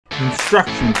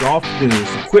instruction, golf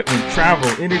news, equipment, travel,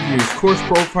 interviews, course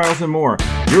profiles, and more.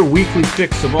 Your weekly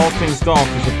fix of all things golf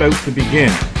is about to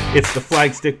begin. It's the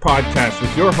Flagstick Podcast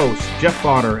with your hosts, Jeff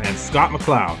Botter and Scott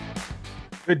McLeod.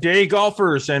 Good day,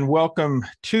 golfers, and welcome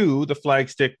to the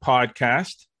Flagstick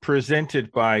Podcast,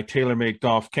 presented by TaylorMade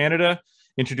Golf Canada,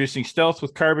 introducing Stealth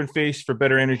with carbon face for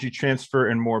better energy transfer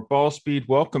and more ball speed.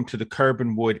 Welcome to the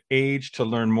carbon wood age. To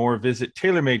learn more, visit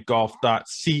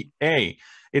tailormadegolf.ca.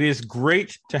 It is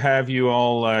great to have you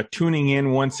all tuning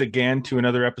in once again to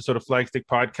another episode of Flagstick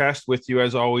Podcast. With you,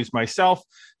 as always, myself,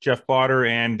 Jeff Botter,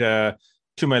 and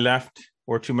to my left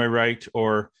or to my right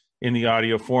or in the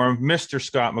audio form, Mr.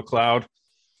 Scott McLeod.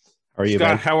 How are you, Scott,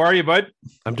 man? how are you, bud?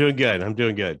 I'm doing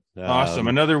good. Awesome.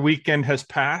 Another weekend has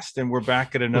passed, and we're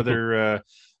back at another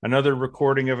another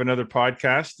recording of another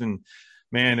podcast. And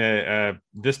man,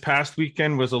 this past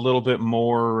weekend was a little bit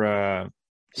more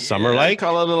summer-like.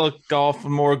 Call it a little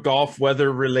more golf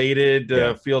weather related.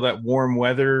 Yeah. Feel that warm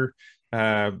weather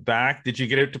back. Did you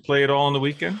get out to play at all on the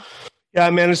weekend? Yeah, I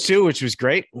managed to, which was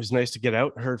great. It was nice to get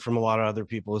out. Heard from a lot of other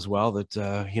people as well that,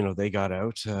 they got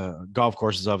out. Golf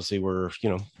courses obviously were,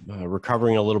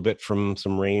 recovering a little bit from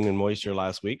some rain and moisture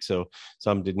last week. So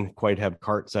some didn't quite have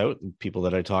carts out, people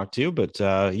that I talked to. But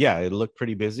yeah, it looked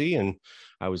pretty busy and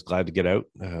I was glad to get out.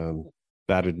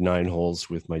 Batted 9 holes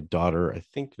with my daughter. I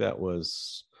think that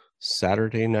was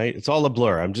Saturday night. It's all a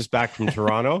blur. I'm just back from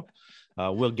Toronto.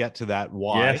 We'll get to that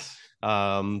why. Yes.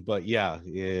 But yeah,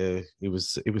 it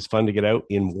was fun to get out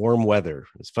in warm weather.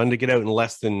 It's fun to get out in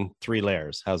less than 3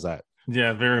 layers. How's that?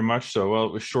 Yeah, very much so. Well,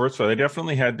 it was shorts. So they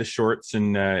definitely had the shorts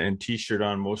and t-shirt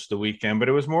on most of the weekend, but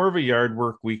it was more of a yard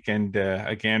work weekend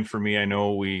again for me. I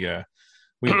know we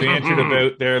bantered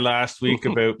about there last week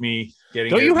about me getting.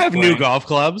 Don't you have new golf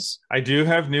clubs? I do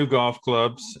have new golf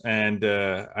clubs, and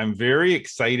I'm very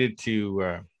excited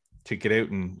to get out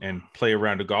and play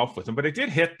around a golf with them. But I did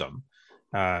hit them.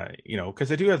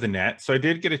 Because I do have the net. So I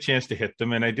did get a chance to hit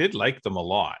them, and I did like them a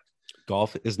lot.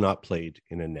 Golf is not played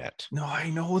in a net. No, I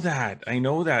know that.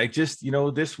 I just,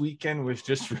 this weekend was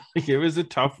just really, it was a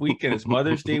tough weekend. It's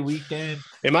Mother's Day weekend.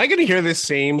 Am I going to hear this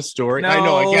same story? No. I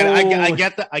know.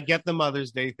 I get the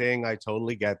Mother's Day thing. I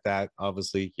totally get that.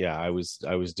 Obviously, yeah, I was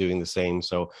doing the same.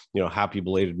 So, happy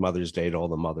belated Mother's Day to all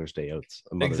the Mother's Day outs.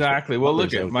 Exactly. Well,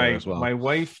 look at my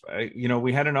wife,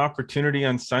 we had an opportunity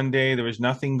on Sunday. There was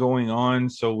nothing going on.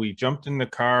 So we jumped in the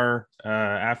car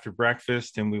after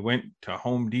breakfast and we went to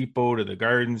Home Depot, to the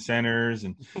garden centers,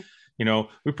 and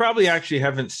we probably actually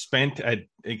haven't spent a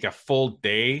full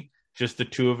day, just the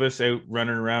two of us out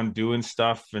running around doing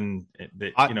stuff. And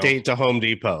date to Home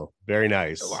Depot. Very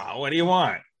nice. Wow, what do you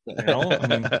want?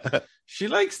 She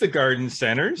likes the garden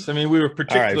centers. We were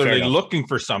particularly looking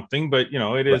for something, but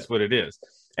it is what it is.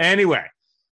 Anyway,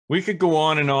 we could go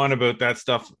on and on about that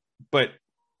stuff, but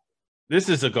this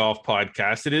is a golf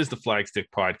podcast. It is the Flagstick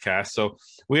Podcast. So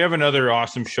we have another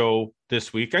awesome show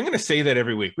this week. I'm going to say that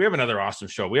every week. We have another awesome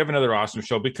show.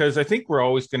 Because I think we're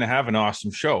always going to have an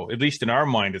awesome show. At least in our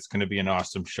mind, it's going to be an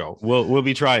awesome show. We'll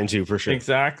be trying to, for sure.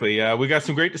 Exactly. We got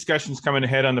some great discussions coming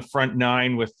ahead on the front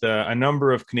 9 with a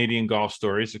number of Canadian golf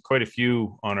stories. Quite a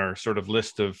few on our sort of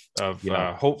list of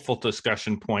hopeful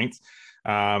discussion points.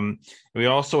 We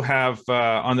also have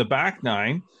on the back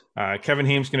 9, Kevin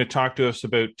Haim's going to talk to us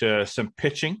about some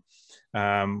pitching.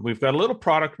 We've got a little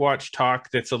product watch talk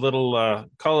that's a little,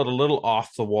 call it a little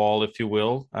off the wall, if you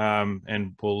will.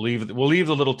 And we'll leave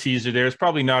the little teaser there. It's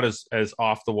probably not as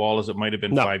off the wall as it might have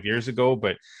been 5 years ago,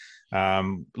 but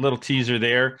little teaser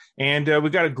there. And we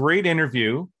got a great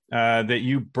interview that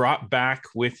you brought back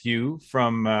with you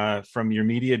from your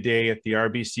media day at the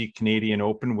RBC Canadian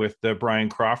Open with Bryan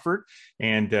Crawford,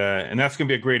 and that's going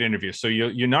to be a great interview. So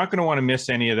you're not going to want to miss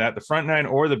any of that, the front 9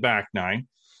 or the back 9.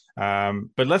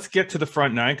 But let's get to the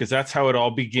front 9 because that's how it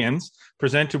all begins.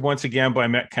 Presented once again by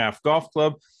Metcalfe Golf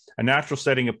Club, a natural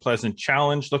setting, a pleasant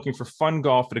challenge. Looking for fun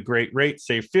golf at a great rate?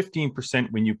 Save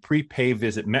 15% when you prepay.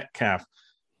 Visit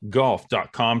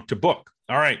metcalfegolf.com to book.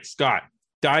 All right, Scott.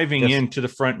 Diving into the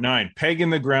front 9, peg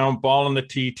in the ground, ball on the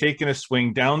tee, taking a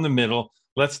swing down the middle.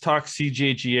 Let's talk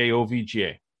CJGA,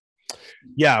 OVGA.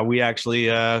 Yeah, we actually,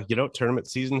 tournament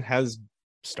season has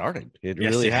started. It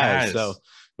really has. So,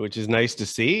 which is nice to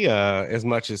see. As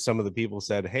much as some of the people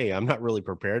said, "Hey, I'm not really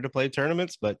prepared to play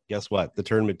tournaments," but guess what? The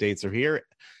tournament dates are here,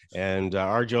 And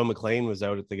our Joe McLean was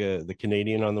out at the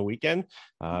Canadian on the weekend.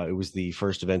 It was the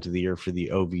first event of the year for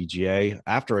the OVGA.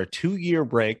 After a 2-year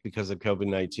break because of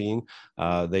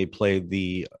COVID-19, they played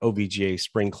the OVGA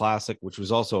Spring Classic, which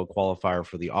was also a qualifier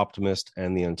for the Optimist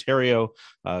and the Ontario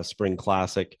Spring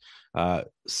Classic.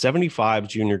 75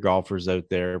 junior golfers out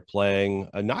there playing,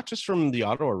 not just from the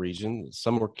Ottawa region.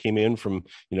 Some came in from,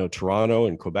 Toronto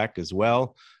and Quebec as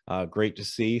well. Great to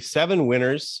see 7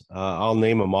 winners. I'll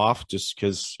name them off just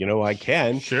because, I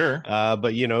can. Sure.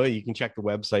 But, you can check the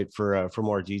website for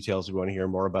more details if you want to hear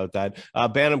more about that.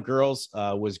 Bantam girls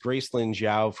was Gracelyn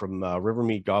Zhao from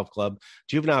Rivermead Golf Club.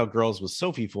 Juvenile girls was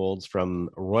Sophie Folds from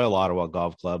Royal Ottawa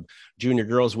Golf Club. Junior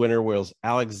girls winner was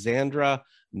Alexandra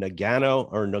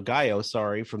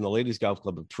Nagayo, from the Ladies Golf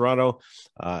Club of Toronto.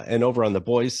 And over on the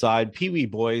boys side, Pee Wee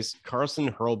boys,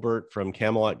 Carson Hurlbert from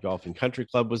Camelot Golf and Country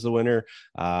Club was the winner.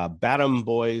 Bantam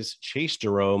boys, Chase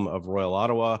Jerome of Royal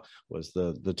Ottawa was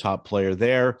the top player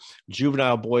there.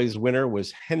 Juvenile boys winner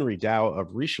was Henry Dow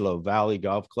of Richelieu Valley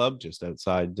Golf Club, just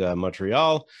outside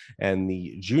Montreal. And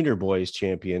the junior boys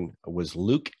champion was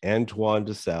Luc Antoine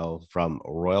Dessel from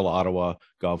Royal Ottawa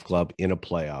Golf Club in a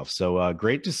playoff. So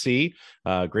great to see.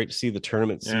 Great to see the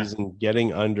tournament season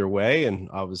getting underway. And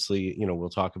obviously, we'll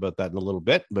talk about that in a little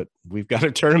bit, but we've got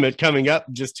a tournament coming up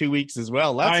in just 2 weeks as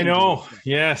well. I know.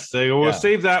 Yes. We'll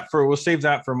save that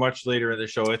for much later in the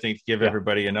show, I think, to give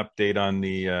everybody an update on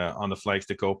the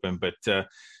Flagstick Open. But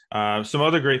some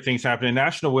other great things happening.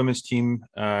 National women's team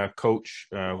coach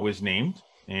was named.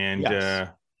 And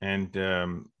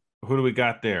who do we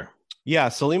got there? Yeah,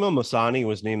 Salima Mosani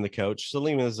was named the coach.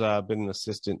 Salima's been an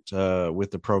assistant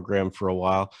with the program for a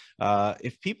while.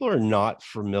 If people are not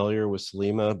familiar with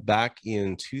Salima, back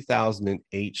in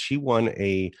 2008, she won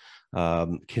a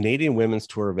Canadian Women's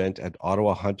Tour event at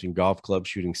Ottawa Hunt Golf Club,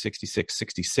 shooting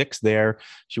 66-66 there.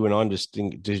 She went on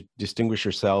to distinguish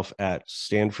herself at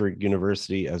Stanford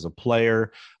University as a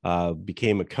player,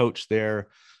 became a coach there.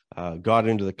 Got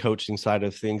into the coaching side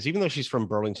of things. Even though she's from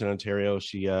Burlington, Ontario,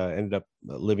 she ended up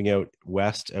living out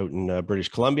west, out in British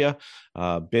Columbia.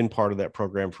 Been part of that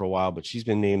program for a while, but she's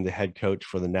been named the head coach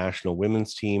for the national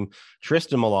women's team.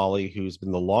 Tristan Mullally, who's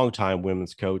been the longtime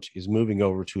women's coach, is moving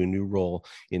over to a new role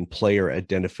in player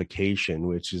identification,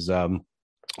 which is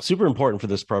super important for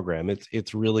this program.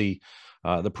 It's really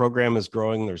the program is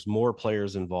growing. There's more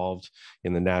players involved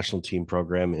in the national team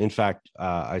program. In fact,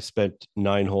 I spent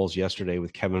 9 holes yesterday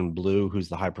with Kevin Blue, who's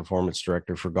the high performance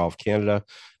director for Golf Canada.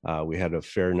 We had a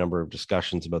fair number of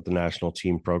discussions about the national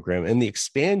team program and the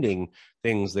expanding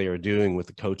things they are doing with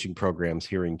the coaching programs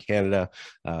here in Canada.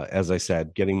 As I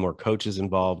said, getting more coaches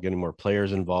involved, getting more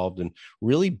players involved, and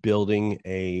really building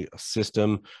a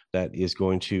system that is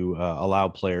going to allow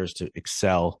players to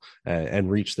excel and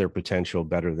reach their potential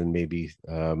better than maybe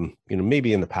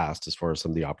in the past, as far as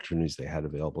some of the opportunities they had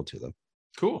available to them.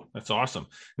 Cool. That's awesome.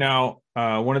 Now,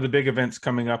 one of the big events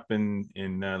coming up in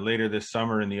later this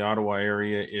summer in the Ottawa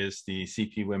area is the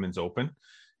CP Women's Open,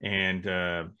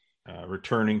 and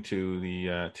returning to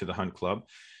the Hunt Club.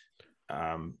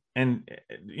 And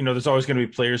there's always going to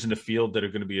be players in the field that are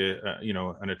going to be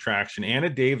an attraction. Anna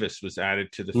Davis was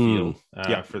added to the field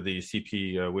for the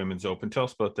CP Women's Open. Tell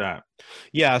us about that.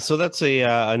 Yeah, so that's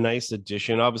a nice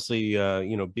addition. Obviously,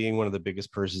 being one of the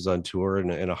biggest purses on tour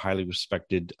and a highly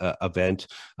respected event,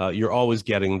 you're always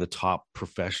getting the top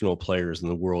professional players in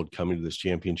the world coming to this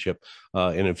championship.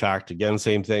 And in fact, again,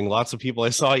 same thing. Lots of people I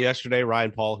saw yesterday.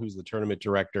 Ryan Paul, who's the tournament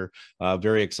director,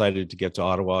 very excited to get to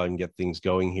Ottawa and get things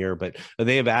going here. But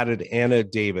they have added Anna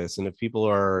Davis. And if people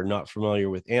are not familiar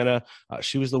with Anna,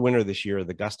 she was the winner this year of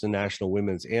the Augusta National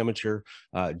Women's Amateur,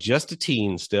 just a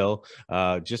teen still,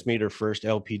 just made her first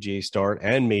LPGA start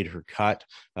and made her cut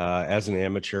as an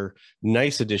amateur.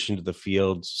 Nice addition to the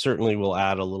field. Certainly will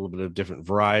add a little bit of different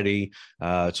variety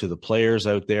to the players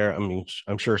out there. I mean,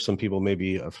 I'm sure some people may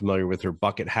be familiar with her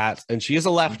bucket hats, and she is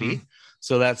a lefty. Mm-hmm.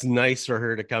 So that's nice for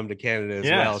her to come to Canada as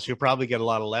well. She'll probably get a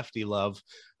lot of lefty love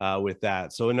with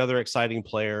that. So another exciting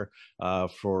player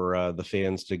for the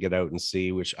fans to get out and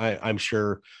see, which I'm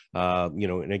sure,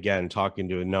 and again, talking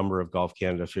to a number of Golf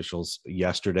Canada officials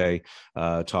yesterday,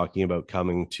 talking about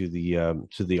coming to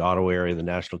the Ottawa area, the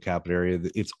national capital area.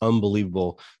 It's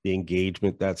unbelievable the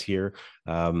engagement that's here.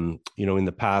 In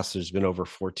the past, there's been over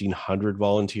 1,400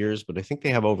 volunteers, but I think they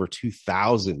have over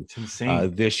 2,000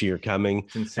 this year coming.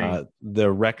 It's insane. The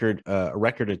record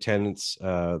attendance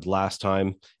last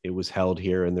time it was held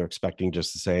here, and they're expecting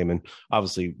just the same. And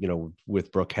obviously,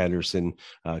 with Brooke Henderson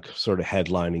sort of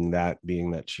headlining that,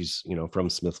 being that she's from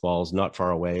Smith Falls, not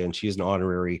far away, and she's an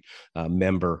honorary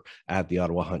member at the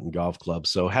Ottawa Hunt Golf Club.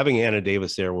 So having Anna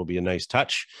Davis there will be a nice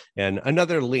touch and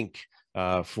another link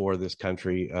for this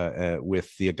country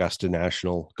with the Augusta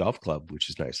National Golf Club, which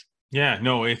is nice. Yeah,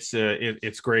 no, it's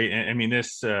great. And I mean,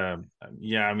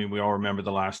 we all remember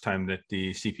the last time that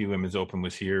the CP Women's Open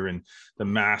was here and the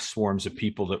mass swarms of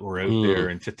people that were out there,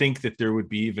 and to think that there would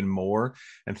be even more.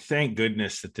 And thank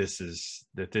goodness that this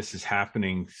is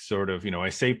happening sort of, I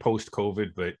say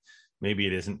post-COVID, but maybe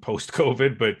it isn't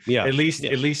post-COVID, but at least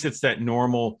it's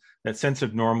that sense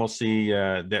of normalcy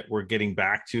that we're getting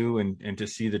back to, and to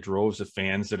see the droves of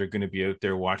fans that are going to be out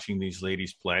there watching these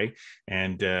ladies play.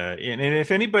 And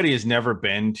if anybody has never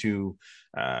been to,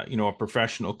 a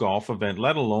professional golf event,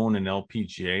 let alone an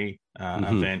LPGA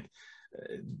event,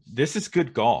 this is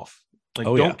good golf. Like,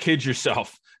 don't kid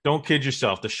yourself. Don't kid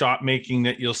yourself. The shot making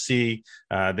that you'll see,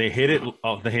 they hit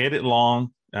it long,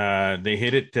 they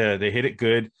hit it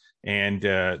good. And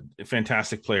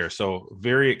fantastic player. So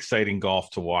very exciting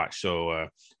golf to watch. So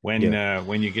when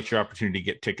you get your opportunity to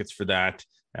get tickets for that,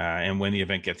 and when the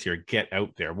event gets here, get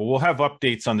out there. Well, we'll have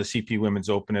updates on the CP Women's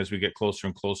Open as we get closer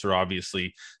and closer.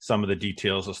 Obviously, some of the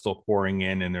details are still pouring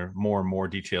in, and there more and more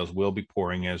details will be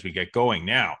pouring as we get going.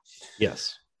 Now,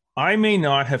 yes, I may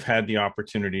not have had the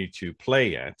opportunity to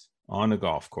play yet on a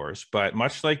golf course, but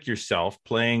much like yourself,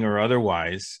 playing or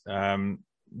otherwise,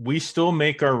 we still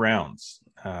make our rounds.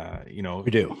 We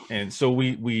do, and so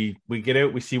we get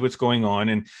out, we see what's going on.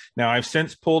 And now I've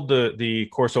since pulled the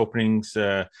course openings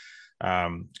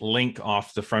link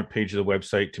off the front page of the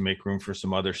website to make room for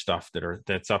some other stuff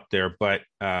that's up there, but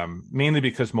mainly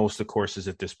because most of the courses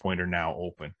at this point are now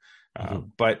open.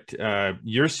 But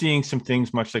you're seeing some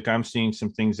things, much like I'm seeing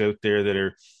some things out there that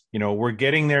are, we're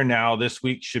getting there now. This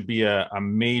week should be a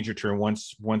major turn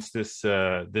once this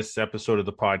episode of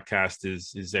the podcast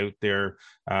is out there.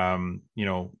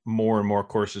 More and more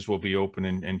courses will be open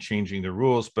and changing the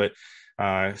rules, but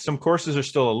some courses are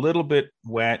still a little bit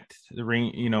wet. The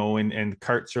ring, and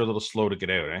carts are a little slow to get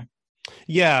out.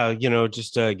 Yeah,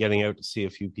 just getting out to see a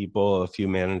few people, a few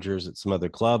managers at some other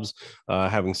clubs,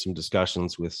 having some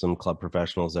discussions with some club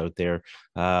professionals out there.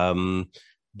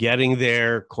 Getting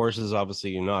there, courses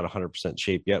obviously you're not 100%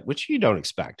 shape yet, which you don't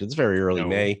expect. It's very early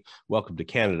May. Welcome to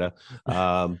Canada.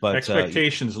 But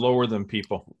expectations lower than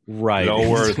people, right?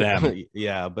 Lower them.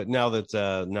 Yeah, but now that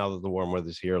the warm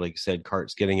weather's here, like you said,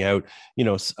 carts getting out.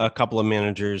 A couple of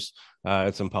managers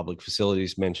at some public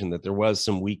facilities mentioned that there was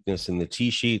some weakness in the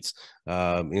tee sheets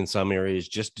in some areas,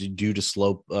 just due to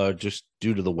slope, just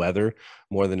due to the weather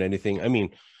more than anything. I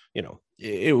mean,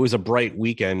 it was a bright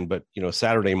weekend, but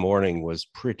Saturday morning was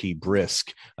pretty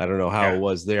brisk. I don't know how it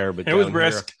was there, but it was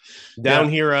brisk down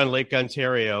here on Lake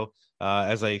Ontario.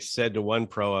 As I said to one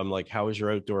pro, I'm like, how are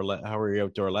your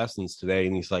outdoor lessons today?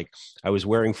 And he's like, I was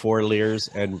wearing 4 layers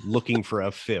and looking for a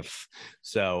 5th.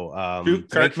 So 2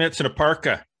 cart mitts and a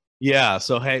parka. Yeah.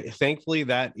 So, hey, thankfully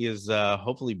that is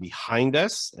hopefully behind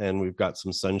us, and we've got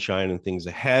some sunshine and things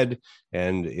ahead,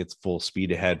 and it's full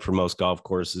speed ahead for most golf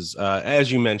courses.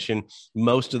 As you mentioned,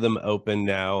 most of them open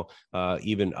now,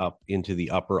 even up into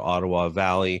the upper Ottawa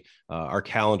Valley. Our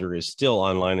calendar is still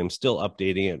online. I'm still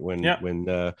updating it when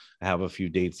I have a few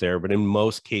dates there, but in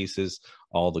most cases,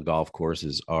 all the golf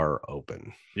courses are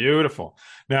open. Beautiful.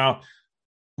 Now,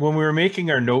 when we were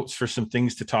making our notes for some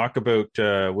things to talk about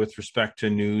with respect to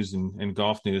news and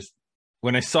golf news,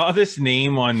 when I saw this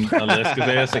name on a list, because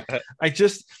I was like,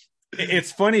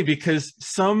 it's funny because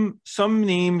some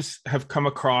names have come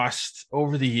across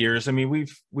over the years. I mean,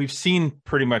 we've seen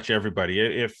pretty much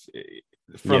everybody.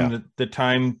 From the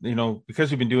time, because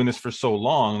we've been doing this for so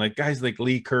long, like guys like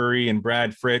Lee Curry and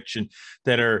Brad Fritch, and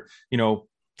that are,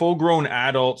 full-grown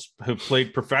adults who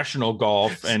played professional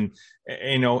golf, and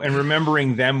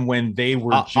remembering them when they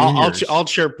were juniors. I'll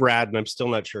chirp Brad, and I'm still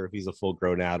not sure if he's a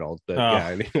full-grown adult,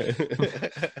 but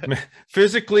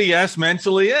physically, yes.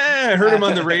 Mentally, I heard him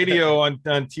on the radio on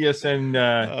TSN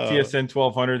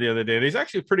 1200 the other day. He's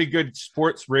actually a pretty good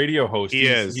sports radio host.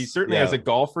 He certainly, as a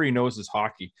golfer, he knows his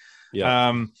hockey.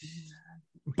 Yeah.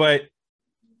 But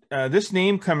this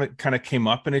name kind of came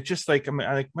up, and it just I'm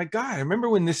like, my God, I remember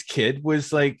when this kid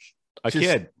was like a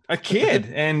kid,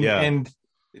 and and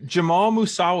Jamal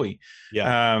Musawi.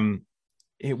 Yeah.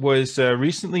 It was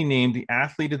recently named the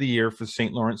Athlete of the Year for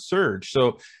St. Lawrence Surge.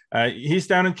 So he's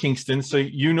down in Kingston, so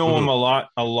him a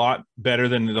lot better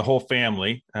than the whole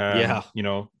family. And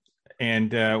why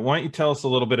don't you tell us a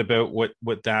little bit about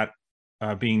what that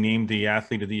being named the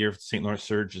Athlete of the Year for St. Lawrence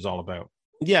Surge is all about?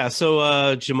 Yeah,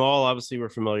 so Jamal, obviously we're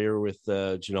familiar with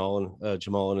Jamal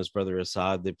and his brother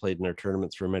Assad. They played in our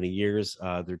tournaments for many years.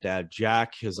 Their dad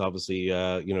Jack is obviously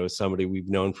somebody we've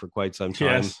known for quite some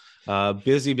time. Yes.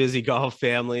 busy golf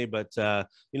family, but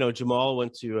Jamal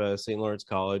went to St. Lawrence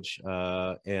College,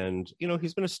 and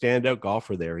he's been a standout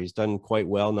golfer there. He's done quite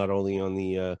well, not only on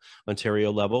the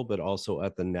Ontario level, but also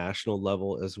at the national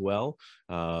level as well.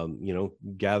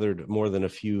 Gathered more than a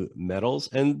few medals.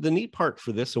 And the neat part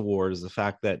for this award is the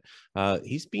fact that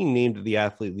he's being named the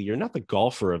athlete of the year, not the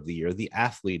golfer of the year, the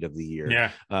athlete of the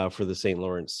year, for the St.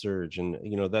 Lawrence Surge. And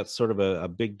that's sort of a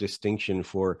big distinction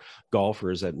for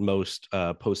golfers at most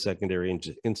post-secondary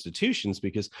institutions,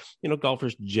 because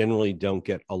golfers generally don't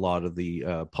get a lot of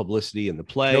the publicity and the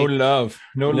play. No love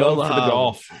for the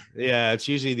golf. Yeah, it's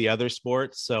usually the other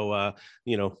sports. So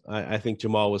I think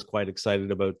Jamal was quite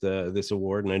excited about this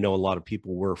award, and I know a lot of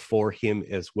people were for him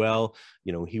as well.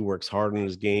 He works hard on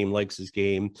his game, likes his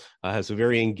game, has a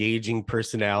very engaging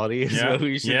personality, is what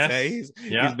we should say.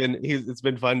 It's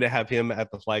been fun to have him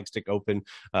at the Flagstick Open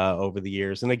over the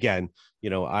years. And again,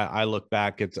 I look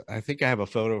back at, I think I have a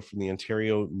photo from the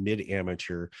Ontario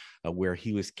Mid-Amateur where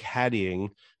he was caddying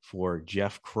for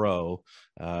Jeff Crow,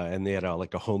 and they had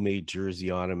a homemade jersey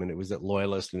on him, and it was at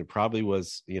Loyalist, and it probably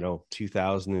was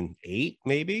 2008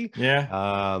 maybe.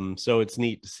 So it's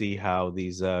neat to see how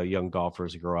these young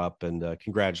golfers grow up, and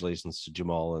congratulations to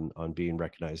Jamal on being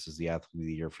recognized as the athlete of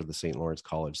the year for the St. Lawrence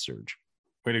College Surge.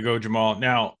 Way to go, Jamal.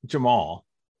 Now, Jamal,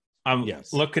 I'm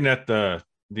looking at the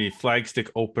Flagstick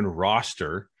Open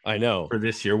roster. I know, for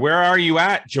this year. Where are you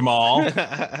at, Jamal?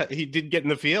 He didn't get in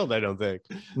the field, I don't think.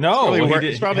 No,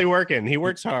 he's probably working. He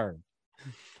works hard.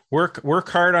 Work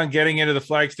hard on getting into the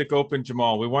Flagstick Open,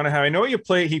 Jamal. We want to have. I know he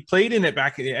played in it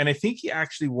back, and I think he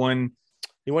actually won.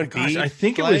 He won. I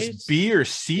think it was B or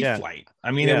C flight. I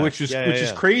mean, which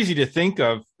is crazy to think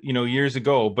of, years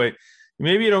ago. But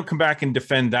maybe you don't come back and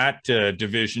defend that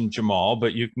division, Jamal,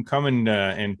 but you can come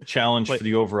and challenge for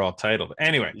the overall title. But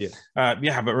anyway, but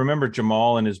remember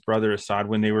Jamal and his brother Assad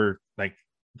when they were like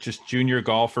just junior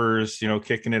golfers,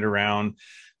 kicking it around.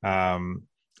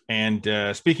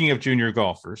 And speaking of junior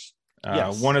golfers,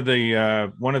 one of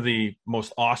the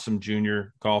most awesome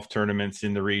junior golf tournaments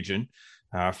in the region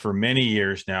for many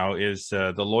years now is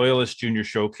the Loyalist Junior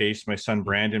Showcase. My son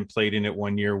Brandon played in it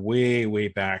one year, way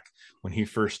back when he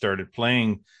first started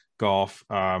playing golf.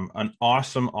 An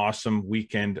awesome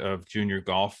weekend of junior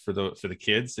golf for the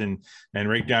kids, and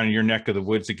right down in your neck of the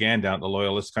woods again, down at the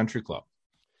Loyalist Country Club.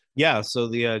 Yeah, so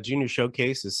the Junior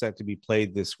Showcase is set to be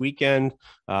played this weekend.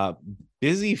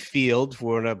 Busy field,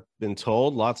 for what I've been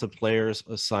told. Lots of players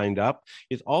signed up.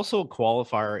 It's also a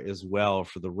qualifier as well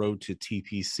for the Road to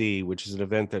TPC, which is an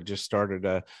event that just started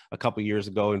a couple years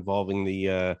ago involving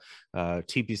the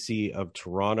TPC of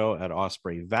Toronto at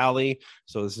Osprey Valley.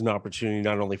 So this is an opportunity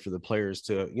not only for the players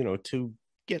to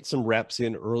get some reps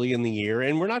in early in the year,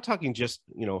 and we're not talking just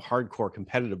hardcore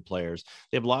competitive players.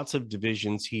 They have lots of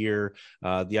divisions here.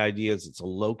 The idea is it's a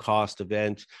low-cost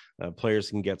event. Players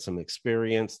can get some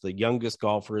experience. The youngest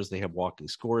golfers, they have walking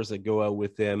scores that go out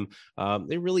with them.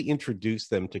 They really introduce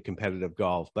them to competitive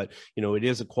golf. But it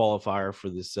is a qualifier for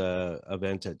this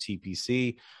event at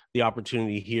TPC. The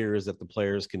opportunity here is that the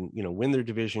players can, win their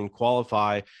division,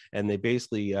 qualify, and they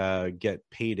basically get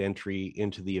paid entry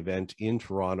into the event in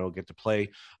Toronto, get to play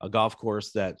a golf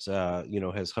course that,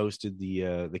 has hosted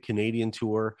the Canadian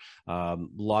Tour.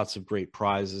 Lots of great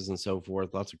prizes and so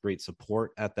forth, lots of great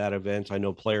support at that event. I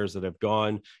know players that have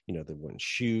gone, they won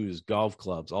shoes, golf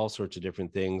clubs, all sorts of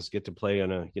different things, get to play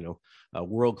on a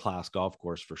world-class golf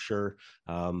course for sure.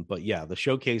 But yeah, the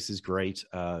showcase is great.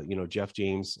 Jeff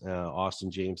James,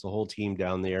 Austin James, the whole team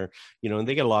down there, and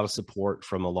they get a lot of support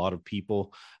from a lot of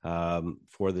people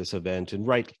for this event, and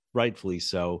rightfully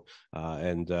so.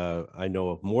 And I know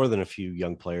of more than a few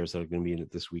young players that are going to be in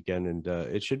it this weekend, and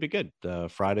it should be good.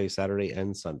 Friday, Saturday,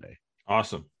 and Sunday.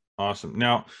 Awesome.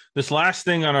 Now, this last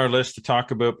thing on our list to talk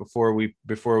about before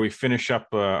we finish up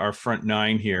our front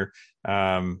nine here,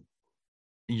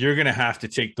 you're going to have to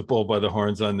take the bull by the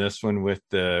horns on this one with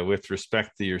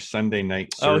respect to your Sunday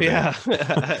night survey.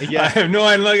 Oh, yeah. I have no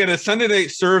idea. Look at a Sunday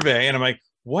night survey, and I'm like,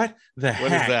 what the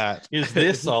heck is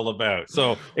this all about?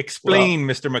 So explain,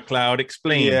 Mr. McLeod,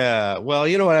 explain. Yeah. Well,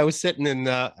 I was sitting in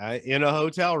a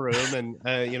hotel room, and,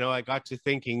 I got to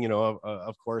thinking,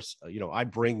 of course, I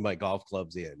bring my golf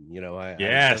clubs in,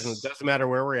 it doesn't matter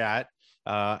where we're at.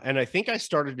 And I think I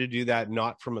started to do that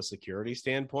not from a security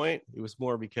standpoint. It was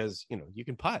more because, you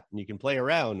can putt and you can play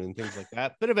around and things like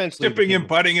that. But eventually dipping and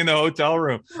putting in the hotel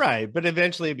room. Right. But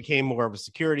eventually it became more of a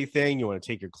security thing. You want to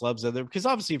take your clubs out there because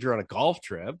obviously if you're on a golf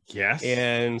trip,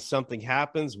 and something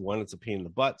happens, one, it's a pain in the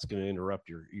butt. It's going to interrupt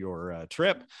your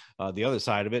trip. The other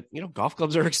side of it, golf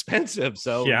clubs are expensive.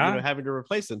 So, having to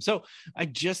replace them. So I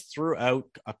just threw out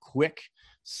a quick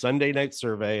Sunday night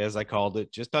survey, as I called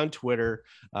it, just on Twitter,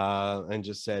 and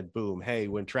just said, boom, hey,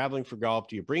 when traveling for golf,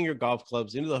 do you bring your golf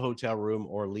clubs into the hotel room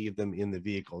or leave them in the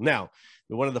vehicle? Now,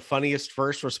 one of the funniest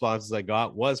first responses I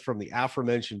got was from the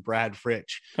aforementioned Brad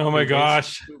Fritch. Oh my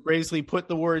gosh. Who basically put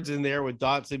the words in there with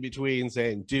dots in between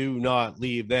saying, do not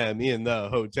leave them in the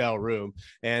hotel room.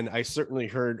 And I certainly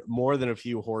heard more than a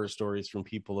few horror stories from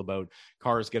people about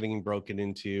cars getting broken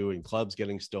into and clubs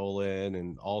getting stolen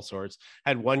and all sorts.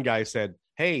 Had one guy said,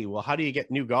 hey, well, how do you get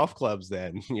new golf clubs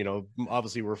then?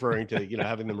 Obviously referring to,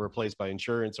 having them replaced by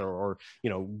insurance or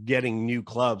getting new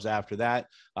clubs after that.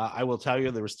 I will tell you,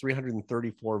 there was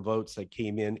 334 votes that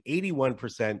came in.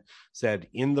 81% said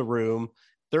in the room,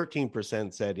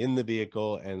 13% said in the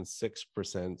vehicle, and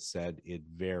 6% said it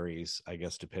varies, I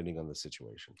guess, depending on the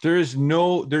situation.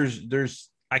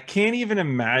 I can't even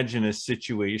imagine a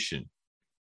situation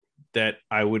that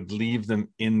I would leave them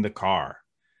in the car.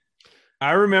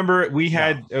 I remember we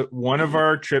had one of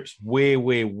our trips way,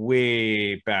 way,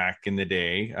 way back in the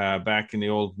day, back in the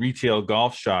old retail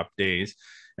golf shop days.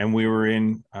 And we were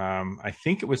in, I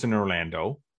think it was in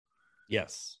Orlando.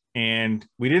 Yes. And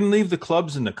we didn't leave the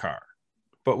clubs in the car,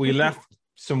 but we left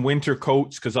some winter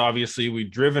coats because obviously we'd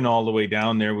driven all the way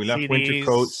down there. We left winter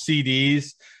coats,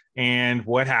 CDs. And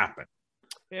what happened?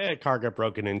 Yeah, car got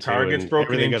broken into. Car gets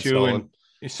broken into. And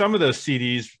some of those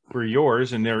CDs were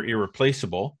yours and they're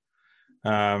irreplaceable.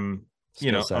 Don't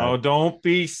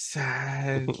be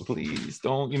sad, please.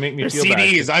 Don't you make me feel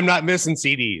CDs. bad. I'm not missing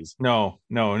CDs. No.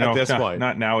 At this point,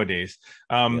 not nowadays.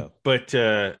 But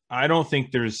I don't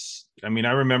think there's. I mean,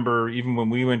 I remember even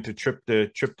when we went to trip to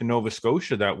Nova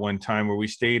Scotia that one time where we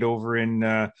stayed over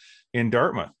in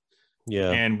Dartmouth.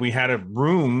 Yeah, and we had a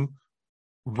room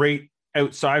right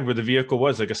outside where the vehicle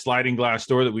was, like a sliding glass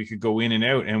door that we could go in and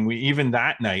out. And we even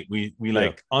that night we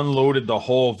unloaded the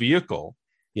whole vehicle.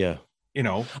 Yeah.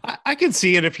 I can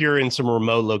see it if you're in some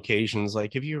remote locations.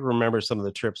 Like if you remember some of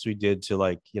the trips we did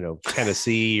to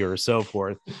Tennessee or so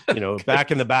forth, back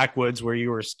in the backwoods where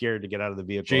you were scared to get out of the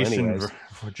vehicle.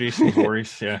 Jason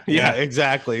Voorhees. Yeah,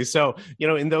 exactly. So,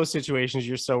 in those situations,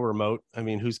 you're so remote. I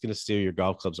mean, who's going to steal your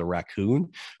golf clubs? A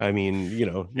raccoon? I mean,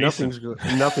 nothing's good.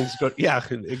 Yeah,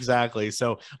 exactly.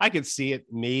 So I could see it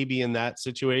maybe in that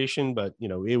situation, but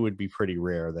it would be pretty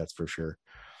rare. That's for sure.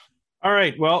 All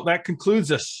right. Well, that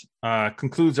concludes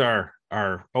our.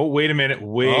 Oh, wait a minute.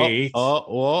 Wait.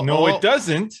 No, it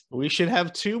doesn't. We should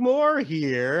have two more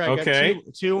here. I got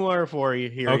two more for you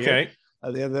here. Okay.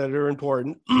 That are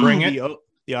important. Bring it.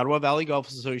 The Ottawa Valley Golf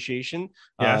Association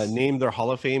named their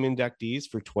Hall of Fame inductees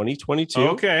for 2022.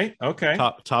 Okay.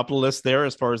 Top of the list there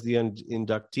as far as the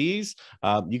inductees.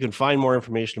 You can find more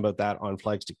information about that on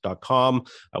flagstick.com.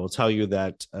 I will tell you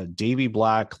that Davey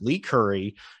Black, Lee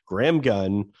Curry, Graham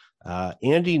Gunn,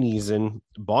 Andy Neeson,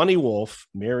 Bonnie Wolf,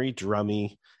 Mary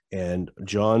Drummy, and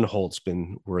John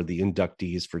Holtzman were the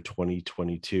inductees for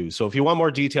 2022. So if you want more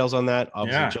details on that,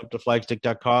 obviously jump to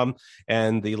flagstick.com.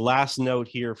 And the last note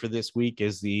here for this week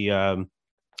is the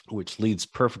which leads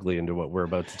perfectly into what we're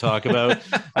about to talk about.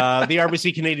 The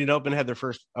RBC Canadian Open had their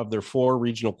first of their 4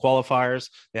 regional qualifiers.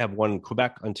 They have one in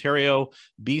Quebec, Ontario,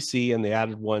 BC, and they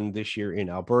added one this year in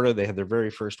Alberta. They had their very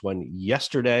first one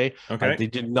yesterday. Okay. They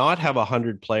did not have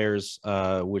 100 players,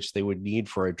 which they would need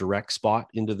for a direct spot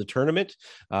into the tournament,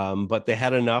 but they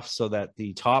had enough so that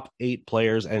the top 8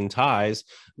 players and ties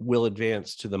will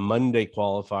advance to the Monday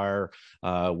qualifier,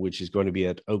 which is going to be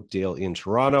at Oakdale in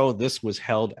Toronto. This was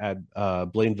held at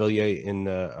Blainville in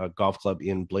a golf club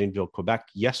in Blainville, Quebec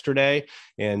yesterday.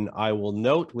 And I will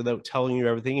note, without telling you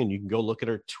everything, and you can go look at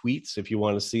our tweets if you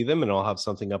want to see them, and I'll have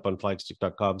something up on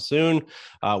flagstick.com soon.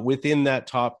 Within that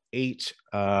top 8,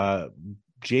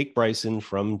 Jake Bryson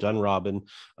from Dunrobin,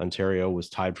 Ontario, was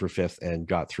tied for 5th and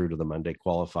got through to the Monday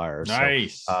qualifier.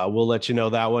 Nice. So, we'll let you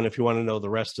know that one. If you want to know the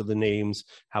rest of the names,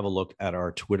 have a look at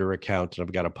our Twitter account. And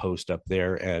I've got a post up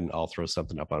there, and I'll throw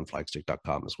something up on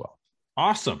flagstick.com as well.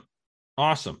 Awesome.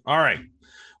 All right.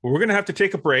 Well, we're going to have to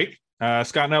take a break.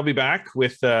 Scott and I'll be back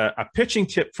with a pitching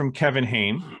tip from Kevin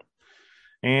Haim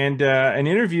and an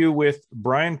interview with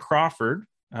Bryan Crawford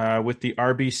with the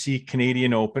RBC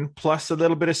Canadian Open, plus a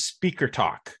little bit of speaker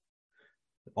talk.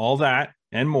 All that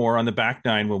and more on the back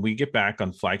nine when we get back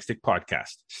on Flagstick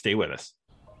Podcast. Stay with us.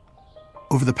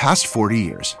 Over the past 40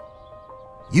 years,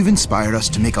 you've inspired us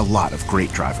to make a lot of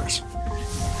great drivers.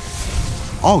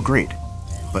 All great,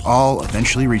 but all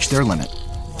eventually reach their limit.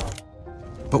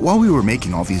 But while we were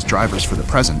making all these drivers for the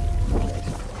present,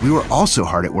 we were also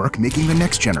hard at work making the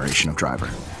next generation of driver.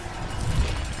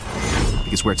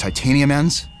 Because where titanium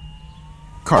ends,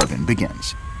 carbon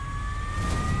begins.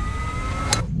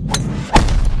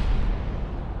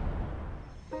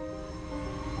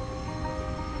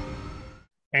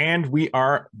 And we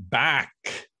are back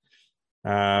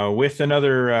with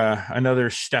another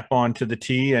step onto the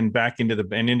tee and back into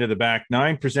the back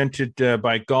nine, presented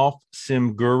by Golf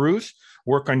Sim Gurus.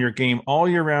 Work on your game all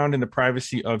year round in the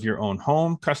privacy of your own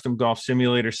home. Custom golf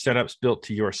simulator setups built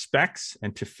to your specs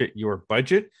and to fit your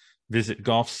budget. Visit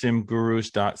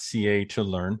golfsimgurus.ca to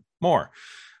learn more.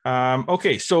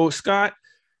 Okay, so Scott,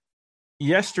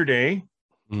 yesterday,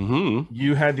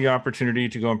 you had the opportunity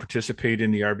to go and participate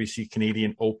in the RBC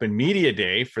Canadian Open Media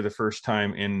Day for the first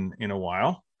time in a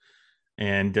while.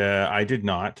 And I did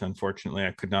not. Unfortunately,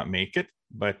 I could not make it.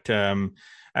 But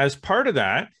as part of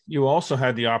that, you also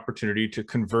had the opportunity to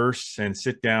converse and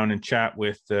sit down and chat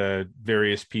with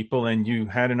various people. And you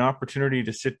had an opportunity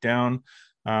to sit down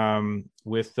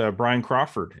with Bryan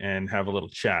Crawford and have a little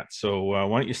chat. So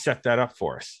why don't you set that up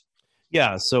for us?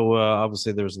 Yeah, so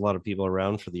obviously there's a lot of people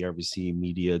around for the RBC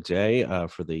Media Day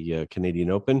for the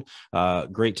Canadian Open.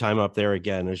 Great time up there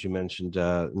again, as you mentioned.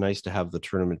 Nice to have the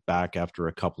tournament back after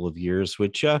a couple of years,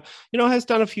 which has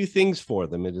done a few things for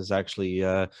them. It has actually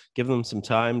given them some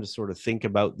time to sort of think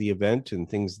about the event and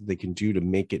things that they can do to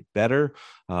make it better.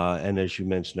 And as you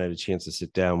mentioned, I had a chance to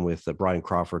sit down with Bryan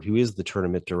Crawford, who is the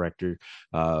tournament director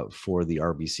for the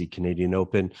RBC Canadian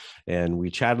Open, and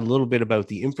we chatted a little bit about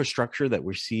the infrastructure that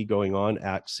we see going on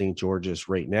at St. George's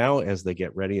right now as they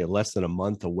get ready, less than a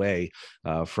month away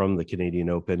from the Canadian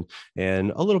Open,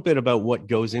 and a little bit about what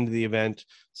goes into the event,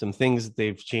 some things that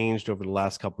they've changed over the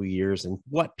last couple of years, and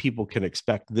what people can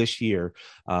expect this year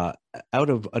out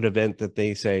of an event that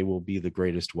they say will be the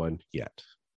greatest one yet.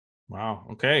 Wow.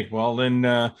 Okay. Well,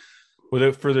 then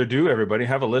without further ado, everybody,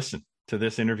 have a listen to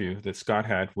this interview that Scott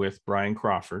had with Bryan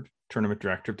Crawford, tournament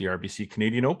director of the RBC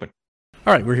Canadian Open.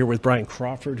 All right, we're here with Bryan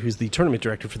Crawford, who's the tournament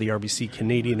director for the RBC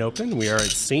Canadian Open. We are at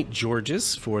St.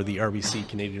 George's for the RBC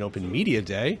Canadian Open Media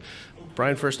Day.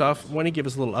 Bryan, first off, why don't you give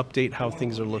us a little update how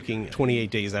things are looking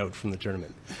 28 days out from the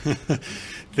tournament?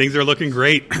 Things are looking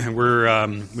great.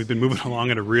 We've been moving along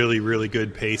at a really, really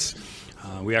good pace.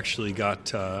 We actually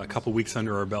got a couple weeks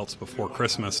under our belts before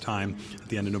Christmas time, at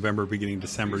the end of November, beginning of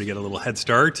December, to get a little head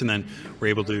start, and then we're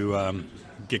able to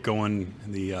get going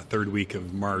in the third week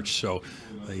of March. So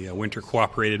the winter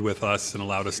cooperated with us and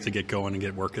allowed us to get going and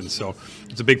get working. So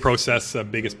it's a big process,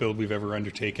 biggest build we've ever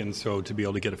undertaken. So to be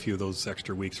able to get a few of those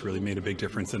extra weeks really made a big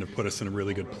difference, and it put us in a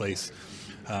really good place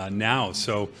now.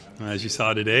 So as you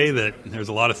saw today, that there's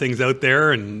a lot of things out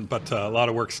there, but a lot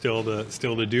of work still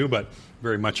to do, but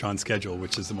very much on schedule,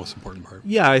 which is the most important part.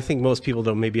 Yeah, I think most people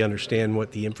don't maybe understand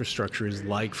what the infrastructure is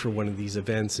like for one of these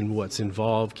events and what's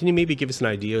involved. Can you maybe give us an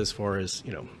idea as far as,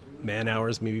 man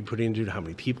hours maybe put into it, how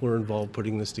many people are involved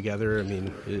putting this together? I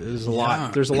mean, there's a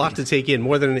lot. There's a lot to take in,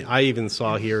 more than I even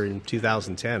saw here in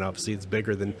 2010. Obviously, it's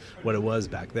bigger than what it was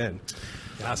back then.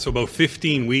 Yeah, so about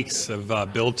 15 weeks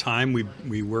of build time.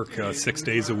 We work 6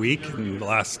 days a week, and the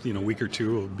last week or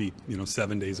two will be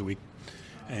 7 days a week.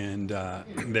 And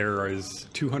there is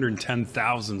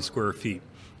 210,000 square feet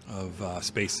of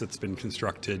space that's been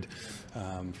constructed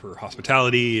for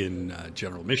hospitality and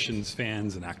general admissions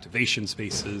fans and activation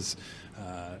spaces.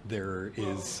 There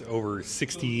is over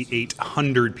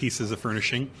 6,800 pieces of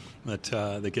furnishing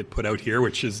that get put out here,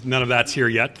 which is none of that's here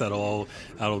yet. That'll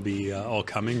be all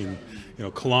coming,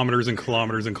 and kilometers and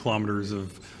kilometers and kilometers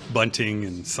of bunting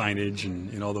and signage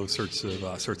and all those sorts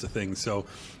of things. So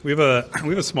we have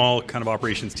a small kind of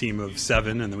operations team of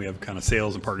 7, and then we have kind of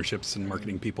sales and partnerships and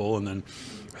marketing people, and then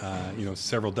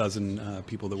several dozen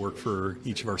people that work for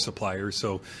each of our suppliers.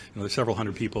 So there's several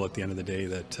hundred people at the end of the day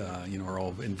that are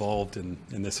all involved in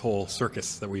this whole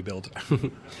circus that we build.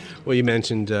 Well, you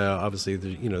mentioned obviously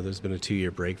there's been a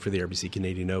 2-year break for the RBC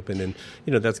Canadian Open, and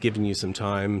that's given you some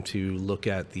time to look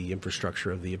at the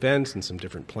infrastructure of the event and some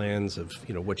different plans of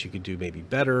what you could do maybe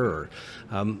better. Or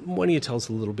why don't you tell us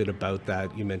a little bit about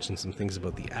that? You mentioned some things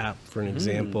about the app, for an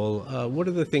example. What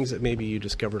are the things that maybe you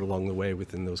discovered along the way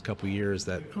within those couple of years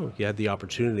that you had the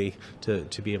opportunity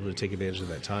to be able to take advantage of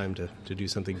that time to do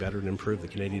something better and improve the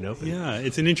Canadian Open? Yeah,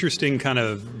 it's an interesting kind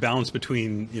of balance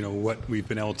between what we've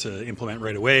been able to implement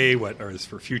right away, what is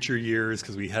for future years,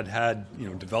 because we had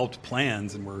developed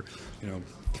plans, and we're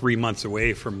 3 months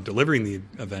away from delivering the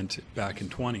event back in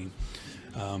 20.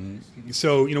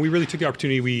 So we really took the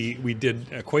opportunity. We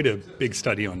did quite a big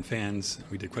study on fans.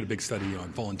 We did quite a big study on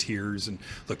volunteers, and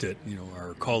looked at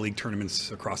our colleague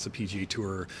tournaments across the PGA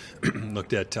Tour.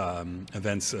 Looked at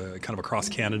events kind of across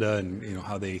Canada, and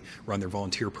how they run their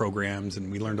volunteer programs,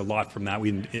 and we learned a lot from that.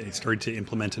 We started to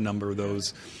implement a number of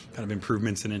those kind of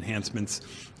improvements and enhancements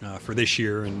for this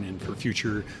year and for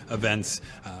future events.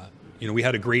 we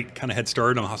had a great kind of head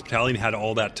start on hospitality and had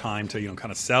all that time to,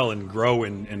 kind of sell and grow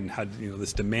and had,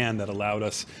 this demand that allowed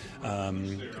us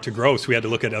to grow. So we had to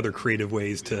look at other creative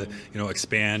ways to,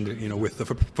 expand, with the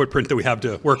footprint that we have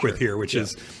to work with here, which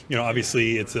is,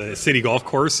 obviously it's a city golf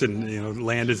course and,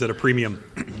 land is at a premium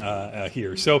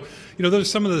here. So, those are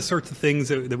some of the sorts of things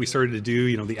that we started to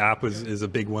do. The app is a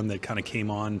big one that kind of came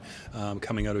on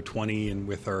coming out of 20 and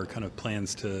with our kind of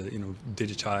plans to,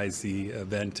 digitize the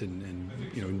event and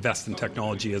invest in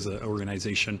technology as an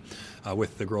organization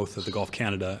with the growth of the Golf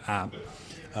Canada app.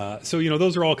 So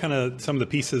those are all kind of some of the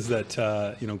pieces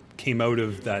that came out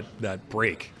of that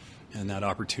break and that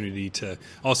opportunity to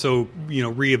also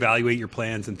reevaluate your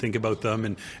plans and think about them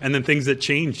and then things that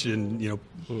changed and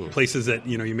places that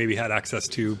you maybe had access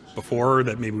to before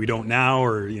that maybe we don't now,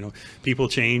 or people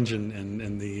change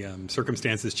and the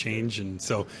circumstances change, and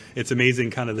so it's amazing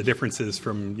kind of the differences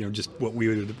from just what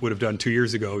we would have done 2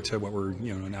 years ago to what we're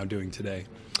now doing today.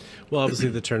 Well, obviously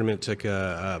the tournament took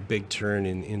a big turn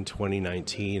in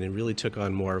 2019 and really took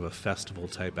on more of a festival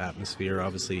type atmosphere,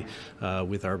 obviously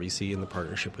with RBC and the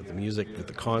partnership with the music, with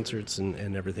the concerts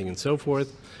and everything and so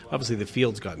forth. Obviously the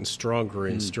field's gotten stronger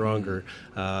and stronger.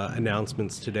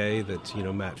 Announcements today that,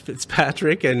 Matt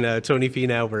Fitzpatrick and Tony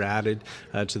Finau were added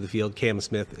to the field, Cam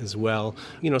Smith as well.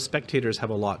 Spectators have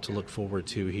a lot to look forward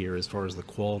to here as far as the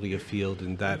quality of field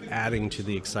and that adding to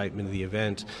the excitement of the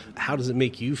event. How does it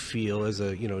make you feel as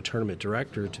a, tournament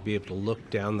director to be able to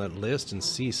look down that list and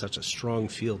see such a strong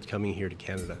field coming here to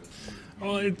Canada?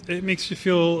 Well, it makes you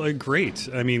feel great.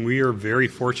 I mean, we are very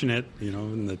fortunate,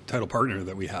 in the title partner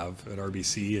that we have at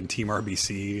RBC and Team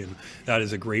RBC, and that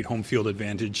is a great home field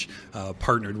advantage,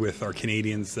 partnered with our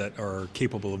Canadians that are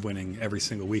capable of winning every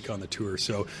single week on the tour.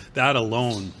 So that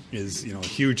alone is, a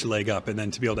huge leg up. And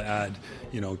then to be able to add,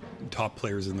 top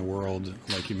players in the world,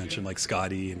 like you mentioned, like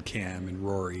Scotty and Cam and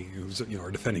Rory, who's,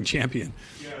 our defending champion,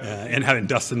 and having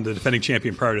Dustin, the defending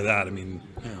champion prior to that. I mean,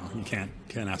 you can't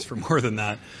ask for more than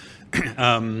that.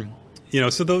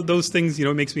 So those things,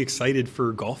 it makes me excited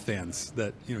for golf fans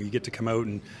that, you get to come out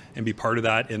and be part of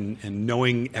that and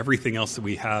knowing everything else that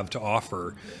we have to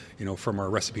offer, from our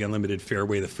Recipe Unlimited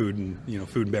Fairway, the food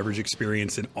and beverage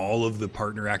experience and all of the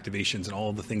partner activations and all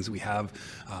of the things that we have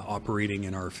operating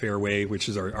in our Fairway, which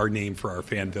is our name for our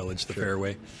fan village, the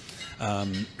Fairway. A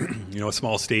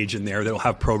small stage in there that'll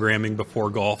have programming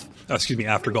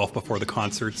after golf, before the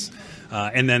concerts.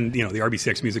 And then, the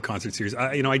RBCX Music Concert Series.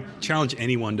 I challenge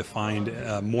anyone to find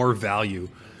more value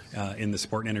in the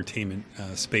sport and entertainment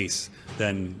space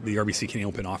than the RBC Canadian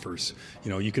Open offers.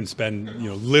 You can spend,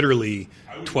 literally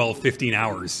 12, 15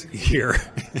 hours here.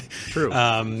 True.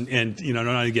 And, not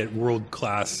only get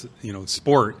world-class,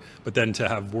 sport, but then to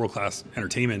have world-class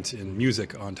entertainment and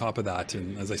music on top of that.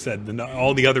 And as I said,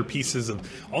 all the other pieces of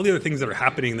all the other things that are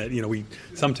happening that, we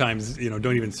sometimes,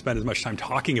 don't even spend as much time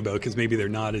talking about because maybe they're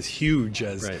not as huge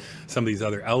as some of these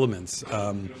other elements.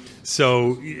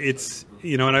 So it's,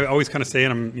 and I always kind of say,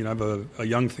 and I have a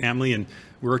young family, and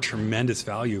we're a tremendous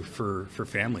value for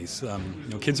families.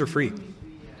 Kids are free.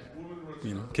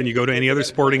 Can you go to any other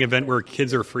sporting event where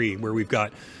kids are free, where we've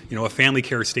got, a family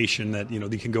care station that,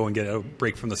 you can go and get a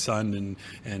break from the sun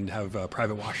and have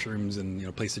private washrooms and,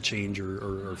 a place to change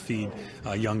or feed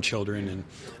young children.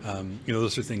 And,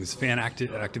 those are things, fan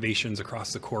activations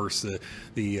across the course,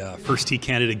 the First Tee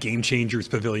Canada Game Changers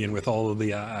Pavilion with all of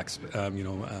the,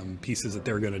 pieces that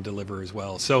they're going to deliver as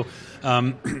well. So,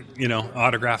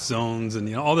 autograph zones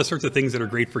and, all the sorts of things that are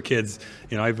great for kids.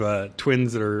 I have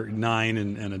twins that are 9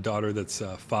 and a daughter that's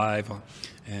 5,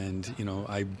 and,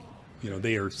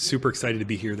 they are super excited to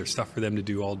be here. There's stuff for them to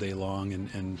do all day long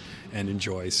and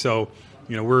enjoy. So,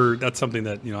 that's something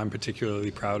that, I'm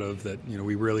particularly proud of, that,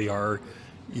 we really are,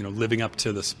 living up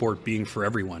to the sport being for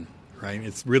everyone, right?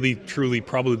 It's really, truly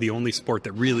probably the only sport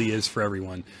that really is for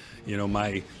everyone.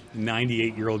 My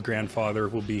 98-year-old grandfather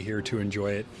will be here to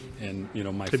enjoy it, and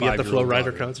my 5-year-old be at the Flow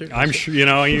Rider daughter. concert. I'm sure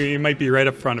you might be right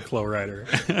up front of Flow Rider.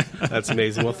 That's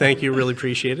amazing. Well, thank you. Really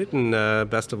appreciate it, and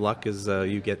best of luck as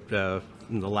you get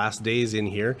in the last days in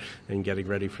here and getting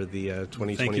ready for the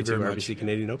 2022 RBC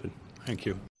Canadian Open. Thank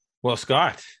you. Well,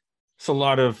 Scott, it's a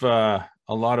lot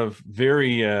of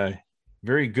very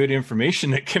very good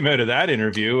information that came out of that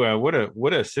interview. What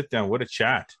a sit down, what a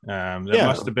chat.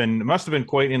 Must have been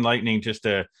quite enlightening just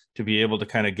to be able to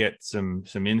kind of get some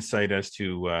insight as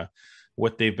to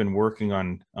what they've been working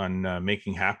on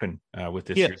making happen with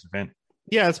this year's event.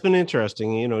 Yeah, it's been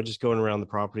interesting, you know, just going around the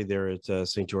property there at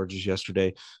St. George's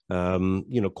yesterday. You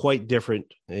know, quite different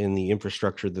in the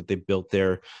infrastructure that they built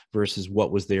there versus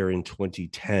what was there in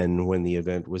 2010 when the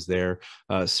event was there.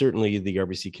 Certainly the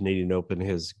RBC Canadian Open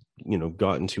has, you know,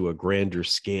 gotten to a grander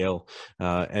scale.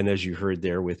 And as you heard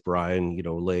there with Bryan, you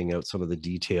know, laying out some of the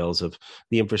details of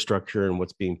the infrastructure and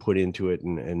what's being put into it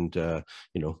and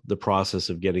you know, the process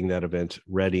of getting that event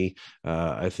ready.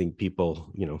 I think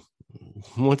people, you know,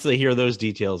 once they hear those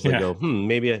details, they go,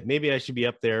 maybe I should be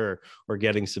up there or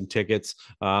getting some tickets.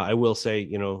 I will say,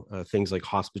 you know, things like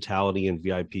hospitality and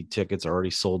VIP tickets are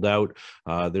already sold out.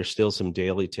 There's still some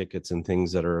daily tickets and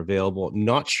things that are available.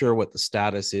 Not sure what the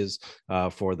status is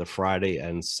for the Friday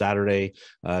and Saturday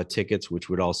tickets, which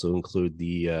would also include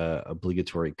the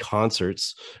obligatory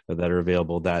concerts that are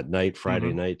available that night.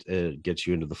 Friday night gets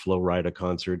you into the Flo Rida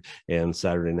concert, and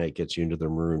Saturday night gets you into the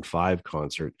Maroon 5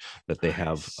 concert that they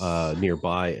have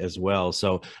nearby as well.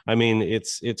 So I mean,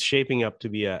 it's shaping up to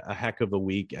be a heck of a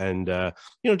week, and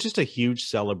you know, just a huge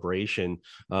celebration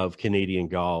of Canadian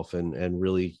golf and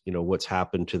really, you know, what's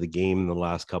happened to the game in the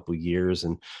last couple of years.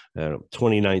 And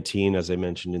 2019, as I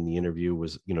mentioned in the interview,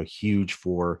 was, you know, huge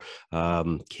for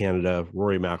Canada.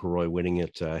 Rory McIlroy winning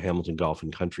at Hamilton Golf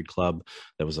and Country Club.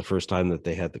 That was the first time that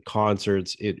they had the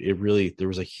concerts. It really, there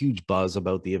was a huge buzz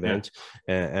about the event.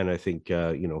 And I think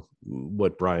you know,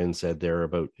 what Bryan said there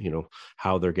about, you know,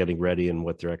 how they're getting ready and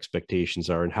what their expectations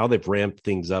are and how they've ramped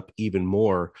things up even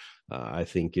more, I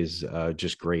think is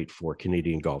just great for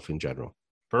Canadian golf in general.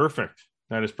 Perfect.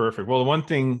 That is perfect. Well, the one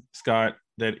thing, Scott,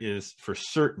 that is for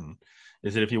certain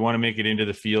is that if you want to make it into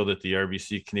the field at the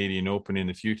RBC Canadian Open in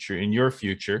the future, in your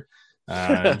future, you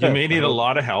may need a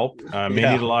lot of help, need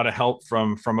a lot of help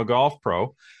from a golf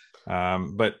pro.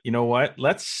 But you know what?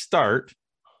 Let's start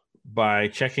by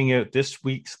checking out this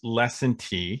week's Lesson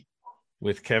Tee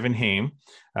with Kevin Haim.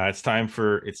 It's time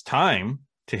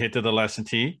to hit to the Lesson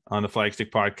Tee on the Flagstick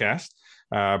Podcast,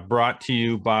 brought to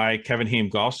you by Kevin Haim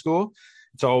Golf School.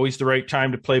 It's always the right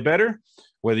time to play better.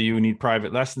 Whether you need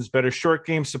private lessons, better short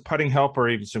games, some putting help, or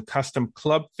even some custom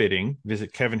club fitting,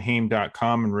 visit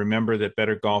kevinhaim.com, and remember that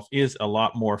better golf is a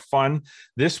lot more fun.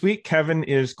 This week, Kevin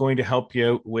is going to help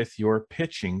you out with your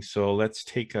pitching. So let's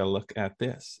take a look at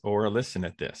this, or a listen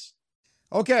at this.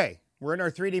 Okay, we're in our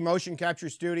 3D motion capture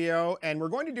studio, and we're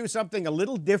going to do something a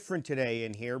little different today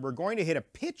in here. We're going to hit a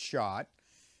pitch shot,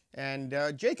 and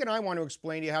Jake and I want to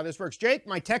explain to you how this works. Jake,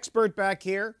 my techspert back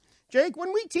here. Jake,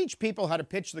 when we teach people how to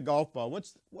pitch the golf ball, what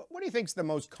do you think is the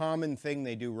most common thing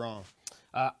they do wrong?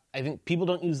 I think people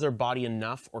don't use their body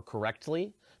enough or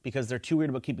correctly because they're too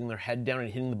worried about keeping their head down and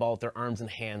hitting the ball with their arms and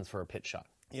hands for a pitch shot.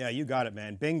 Yeah, you got it,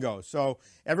 man. Bingo. So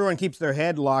everyone keeps their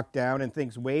head locked down and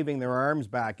thinks waving their arms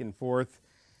back and forth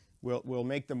will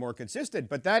make them more consistent.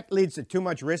 But that leads to too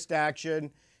much wrist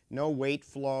action, no weight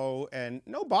flow, and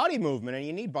no body movement. And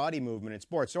you need body movement in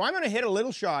sports. So I'm going to hit a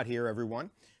little shot here, everyone.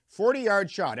 40-yard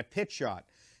shot, a pitch shot.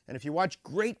 And if you watch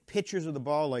great pitchers of the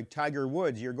ball like Tiger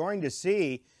Woods, you're going to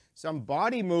see some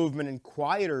body movement and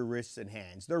quieter wrists and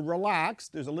hands. They're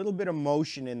relaxed. There's a little bit of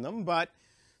motion in them, but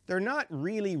they're not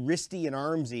really wristy and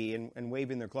armsy and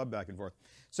waving their club back and forth.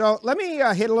 So let me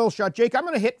hit a little shot. Jake, I'm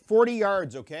going to hit 40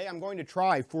 yards, okay? I'm going to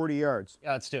try 40 yards.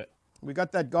 Yeah, let's do it. We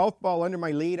got that golf ball under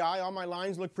my lead eye. All my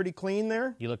lines look pretty clean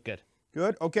there. You look good.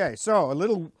 Good. Okay, so a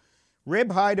little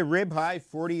rib high to rib high,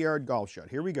 40-yard golf shot.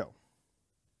 Here we go.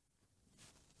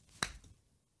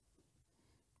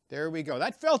 There we go.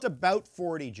 That felt about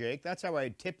 40, Jake. That's how I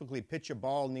typically pitch a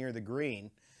ball near the green.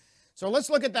 So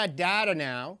let's look at that data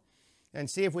now and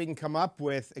see if we can come up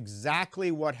with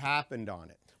exactly what happened on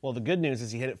it. Well, the good news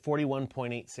is you hit it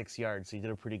 41.86 yards, so you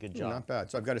did a pretty good job. Not bad.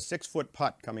 So I've got a 6-foot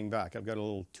putt coming back. I've got a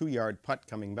little 2-yard putt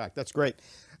coming back. That's great.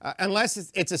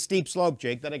 Unless it's a steep slope,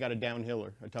 Jake. Then I got a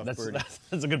downhiller, a tough birdie.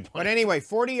 That's a good point. But anyway,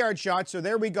 40-yard shot. So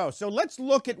there we go. So let's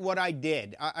look at what I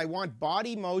did. I want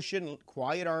body motion,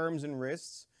 quiet arms and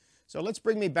wrists. So let's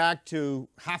bring me back to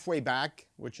halfway back,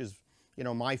 which is, you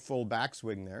know, my full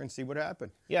backswing there, and see what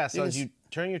happened. Yeah, so as you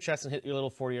turn your chest and hit your little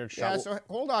 40-yard shot. Yeah, so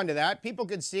hold on to that. People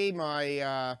can see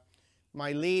my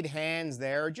my lead hands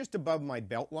there, just above my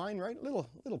belt line, right? Little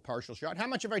partial shot. How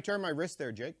much have I turned my wrist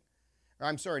there, Jake?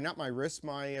 I'm sorry, not my wrist,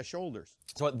 my shoulders.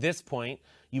 So at this point,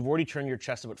 you've already turned your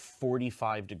chest about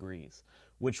 45 degrees,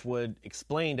 which would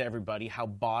explain to everybody how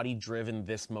body-driven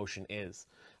this motion is.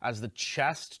 As the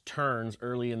chest turns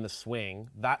early in the swing,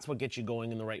 that's what gets you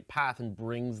going in the right path and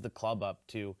brings the club up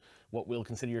to what we'll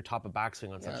consider your top of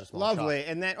backswing on such a small shot. Lovely.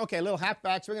 And then, okay, a little half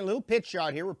backswing, a little pitch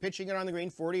shot here. We're pitching it on the green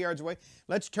 40 yards away.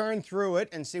 Let's turn through it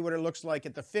and see what it looks like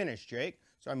at the finish, Jake.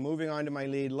 So I'm moving on to my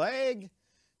lead leg,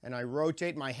 and I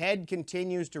rotate. My head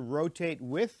continues to rotate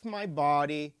with my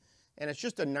body, and it's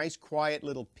just a nice, quiet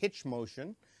little pitch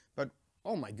motion. But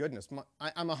oh my goodness,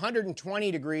 I'm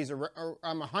 120 degrees, or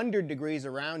I'm 100 degrees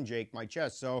around, Jake, my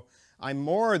chest. So I'm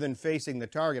more than facing the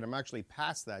target. I'm actually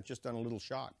past that, just on a little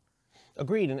shot.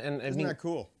 Agreed. And isn't that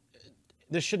cool?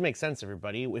 This should make sense,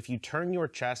 everybody. If you turn your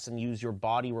chest and use your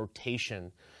body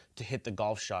rotation to hit the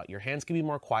golf shot, your hands can be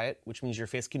more quiet, which means your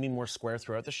face can be more square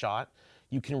throughout the shot.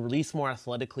 You can release more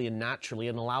athletically and naturally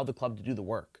and allow the club to do the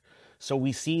work. So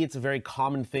we see it's a very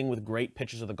common thing with great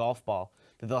pitchers of the golf ball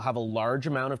that they'll have a large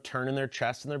amount of turn in their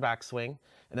chest and their backswing,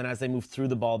 and then as they move through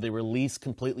the ball, they release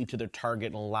completely to their target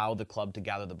and allow the club to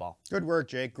gather the ball. Good work,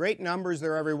 Jake. Great numbers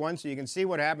there, everyone, so you can see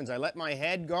what happens. I let my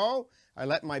head go, I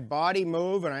let my body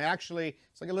move, and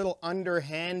it's like a little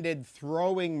underhanded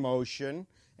throwing motion,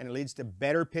 and it leads to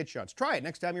better pitch shots. Try it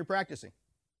next time you're practicing.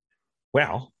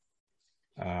 Well,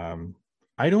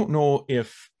 I don't know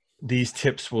if these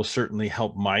tips will certainly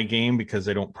help my game because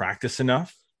I don't practice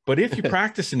enough. But if you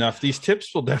practice enough, these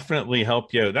tips will definitely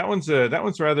help you out. That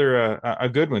one's rather a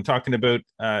good one. Talking about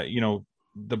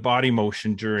the body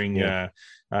motion during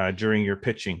your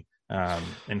pitching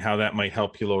and how that might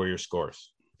help you lower your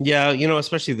scores. Yeah,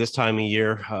 especially this time of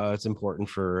year, it's important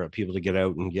for people to get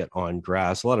out and get on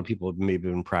grass. A lot of people have maybe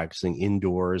been practicing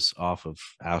indoors off of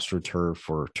AstroTurf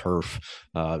or turf.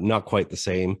 Not quite the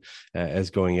same as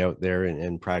going out there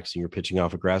and practicing your pitching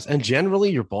off of grass. And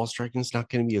generally, your ball striking is not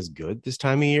going to be as good this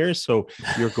time of year. So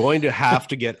you're going to have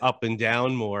to get up and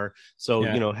down more. So,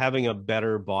 having a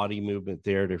better body movement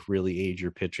there to really aid your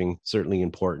pitching, certainly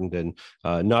important. And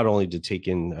not only to take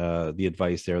in the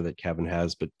advice there that Kevin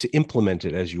has, but to implement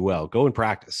it as you well. Go and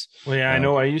practice. Well, yeah, I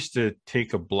know. I used to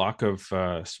take a block of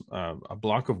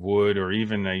wood, or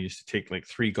even I used to take like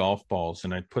 3 golf balls,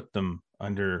 and I'd put them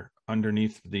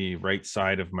underneath the right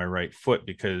side of my right foot,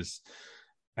 because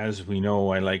as we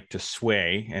know, I like to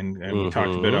sway, and we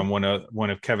talked about on one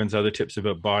of Kevin's other tips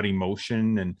about body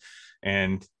motion,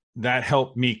 and that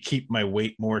helped me keep my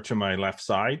weight more to my left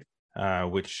side,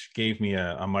 which gave me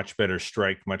a much better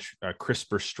strike, much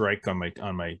crisper strike on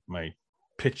my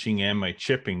pitching and my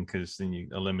chipping, because then you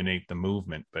eliminate the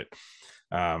movement. But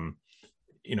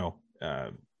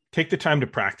take the time to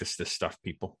practice this stuff,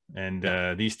 people.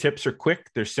 And these tips are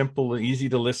quick, they're simple, easy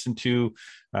to listen to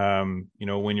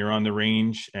when you're on the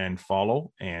range and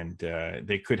follow, and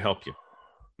they could help you.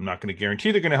 I'm not going to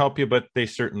guarantee they're going to help you, but they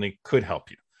certainly could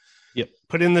help you. Yep.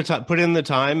 Put in the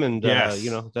time, and yes.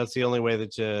 That's the only way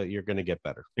that you're going to get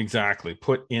better. Exactly.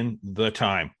 Put in the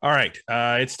time. All right.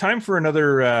 It's time for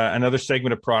another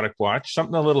segment of Product Watch,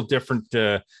 something a little different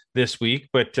this week,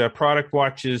 but Product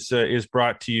Watch is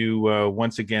brought to you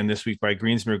once again this week by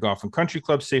Greensmere Golf and Country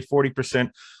Club. Save 40%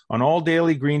 on all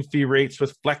daily green fee rates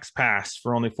with Flex Pass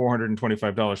for only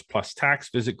 $425 plus tax.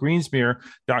 Visit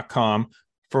greensmere.com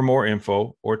for more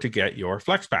info or to get your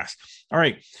Flex Pass. All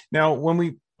right. Now, when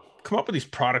we come up with these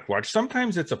Product Watch,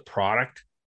 sometimes it's a product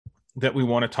that we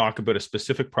want to talk about, a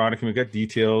specific product, and we've got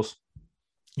details,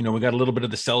 we got a little bit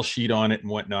of the sell sheet on it and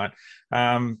whatnot.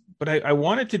 But I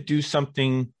wanted to do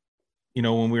something,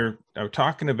 when we were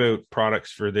talking about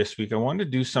products for this week, I wanted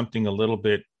to do something a little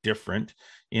bit different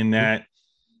in that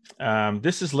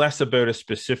this is less about a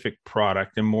specific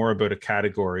product and more about a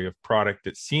category of product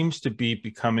that seems to be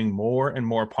becoming more and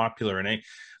more popular. And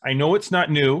I know it's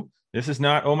not new. This is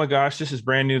not, oh my gosh, this is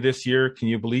brand new this year. Can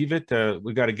you believe it?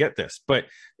 We got to get this. But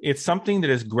it's something that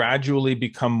has gradually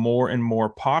become more and more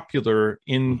popular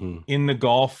in the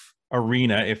golf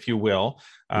arena, if you will.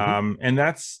 And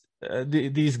that's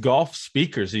these golf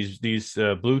speakers, these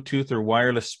Bluetooth or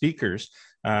wireless speakers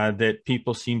that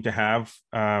people seem to have.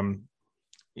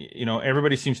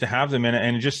 Everybody seems to have them,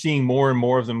 and just seeing more and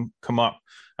more of them crop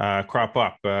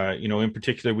up. In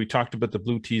particular, we talked about the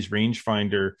Bluetooth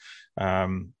rangefinder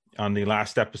on the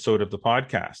last episode of the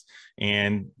podcast.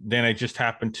 And then I just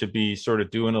happened to be sort of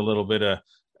doing a little bit of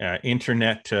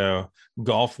internet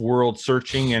golf world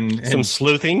searching and some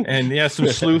sleuthing. And some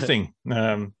sleuthing.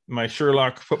 Put my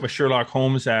Sherlock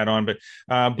Holmes hat on, but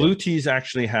Bluetooth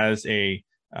actually has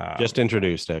just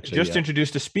introduced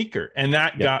a speaker. And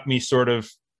that got me sort of,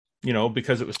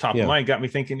 because it was top of mind, got me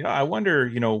thinking, I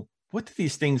wonder, what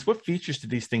features do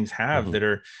these things have that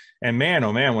are, and man,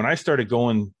 oh man, when I started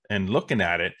going and looking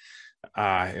at it,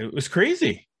 it was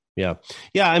crazy. Yeah.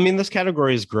 I mean, this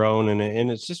category has grown,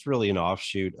 and it's just really an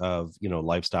offshoot of,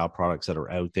 lifestyle products that are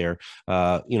out there.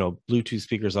 Bluetooth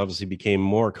speakers obviously became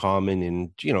more common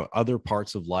in, other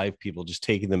parts of life, people just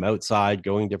taking them outside,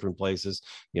 going different places,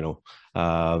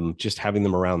 Just having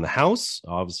them around the house,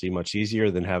 obviously much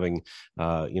easier than having,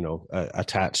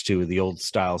 attached to the old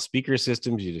style speaker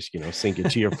systems. You just, sync it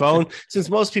to your phone, since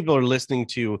most people are listening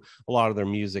to a lot of their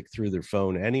music through their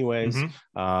phone anyways,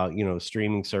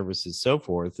 streaming services, so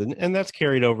forth. And that's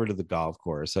carried over to the golf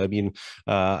course. I mean,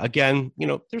 again,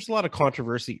 there's a lot of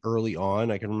controversy early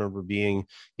on. I can remember being,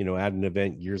 at an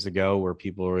event years ago where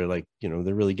people were like,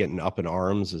 they're really getting up in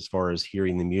arms as far as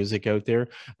hearing the music out there.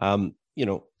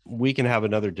 We can have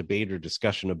another debate or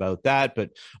discussion about that,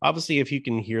 but obviously if you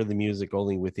can hear the music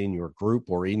only within your group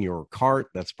or in your cart,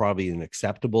 that's probably an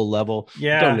acceptable level.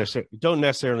 Yeah. Don't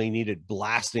necessarily need it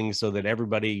blasting so that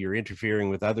you're interfering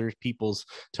with other people's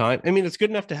time. I mean, it's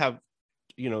good enough to have,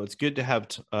 it's good to have,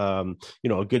 a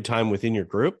good time within your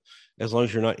group, as long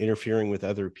as you're not interfering with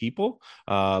other people.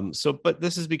 But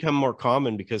this has become more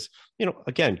common because,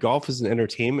 again, golf is an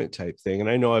entertainment type thing. And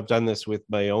I know I've done this with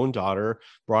my own daughter,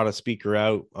 brought a speaker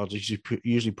out. I'll just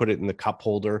usually put it in the cup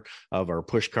holder of our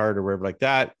push cart or wherever like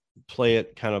that, play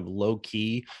it kind of low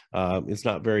key. It's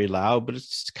not very loud, but it's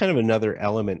just kind of another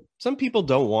element. Some people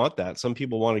don't want that. Some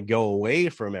people want to go away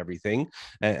from everything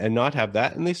and not have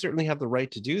that. And they certainly have the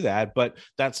right to do that, but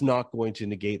that's not going to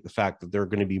negate the fact that there are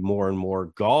going to be more and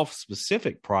more golf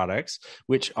specific products,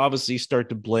 which obviously start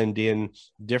to blend in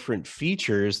different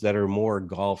features that are more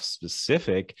golf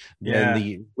specific than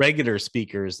the regular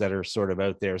speakers that are sort of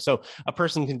out there. So a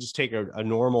person can just take a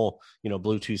normal,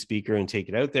 Bluetooth speaker and take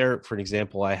it out there. For an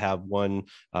example, I have one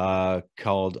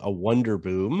called a Wonder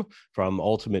Boom from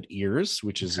Ultimate Ears,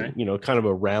 which is kind of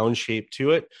a round shape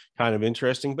to it, kind of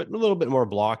interesting, but a little bit more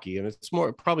blocky, and it's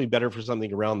probably better for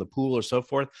something around the pool or so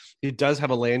forth. It does have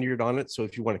a lanyard on it, so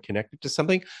if you want to connect it to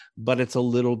something, but it's a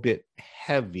little bit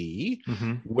heavy.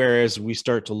 Whereas we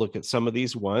start to look at some of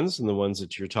these ones, and the ones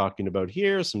that you're talking about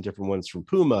here, some different ones from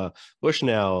Puma,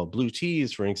 Bushnell, Blue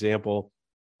Tees, for example.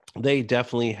 They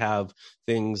definitely have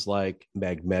things like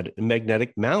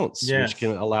magnetic mounts, which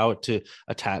can allow it to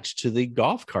attach to the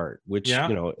golf cart, which is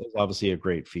obviously a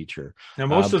great feature. Now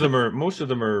most of them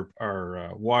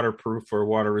are waterproof or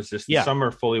water resistant. Yeah. Some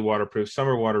are fully waterproof, some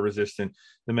are water resistant.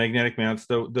 The magnetic mounts,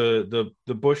 the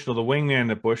Bushnell, the Wingman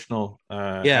that Bushnell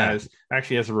has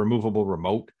a removable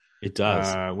remote. It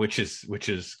does, which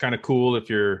is kind of cool if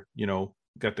you're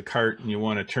got the cart and you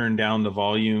want to turn down the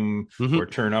volume or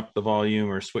turn up the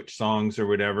volume or switch songs or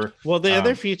whatever. Well, the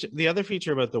other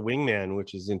feature about the Wingman,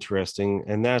 which is interesting,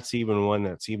 and that's even one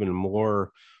that's even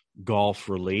more golf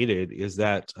related, is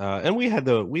that and we've had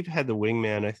the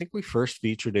Wingman. I think we first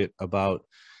featured it about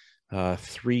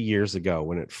 3 years ago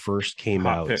when it first came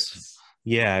out. Picks.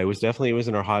 Yeah, it was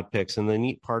in our hot picks. And the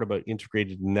neat part about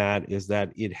integrated in that is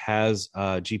that it has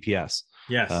GPS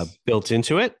built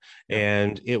into it,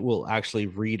 and it will actually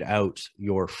read out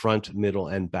your front, middle,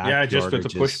 and back. Yeah, just with the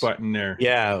push button there.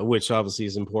 Yeah, which obviously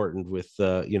is important with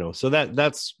so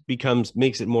that's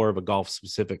makes it more of a golf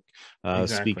specific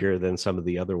speaker than some of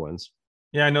the other ones.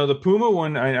 Yeah, I know the Puma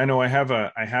one. I know I have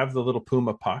the little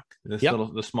Puma puck,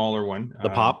 the smaller one, the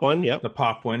pop one. The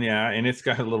pop one, and it's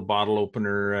got a little bottle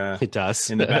opener. It does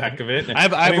in the back of it. I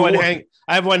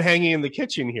have one hanging in the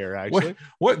kitchen here. Actually,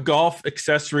 what golf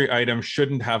accessory item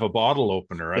shouldn't have a bottle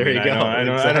opener? There you go. I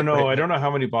don't know. I don't know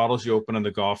how many bottles you open on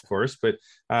the golf course, but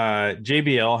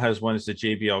JBL has one. It's the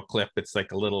JBL clip. It's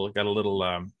like got a little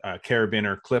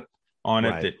carabiner clip on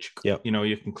it that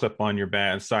you can clip on your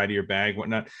side of your bag,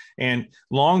 whatnot. And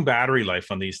long battery life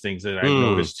on these things that I've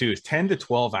noticed too is 10 to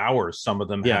 12 hours. Some of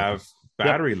them have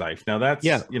battery life. Now that's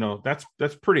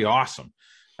that's pretty awesome.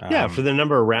 For the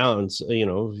number of rounds,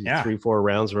 3-4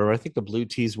 rounds, whatever. I think the Blue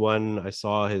Tees one I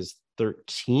saw is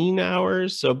 13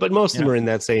 hours. So, but most of them are in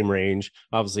that same range.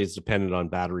 Obviously, it's dependent on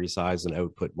battery size and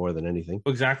output more than anything.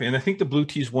 Exactly, and I think the Blue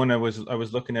Tees one I was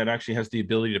looking at actually has the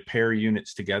ability to pair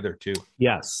units together too.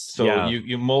 Yes. So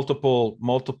you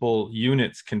multiple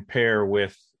units can pair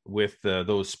with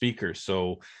those speakers.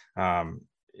 So and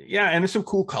there's some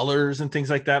cool colors and things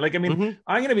like that. Like, I mean,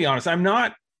 I'm gonna be honest,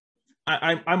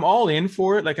 I'm all in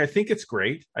for it. Like, I think it's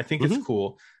great. I think it's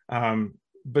cool.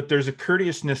 But there's a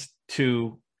courteousness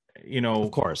to,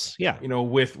 of course,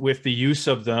 with the use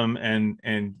of them,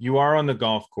 and you are on the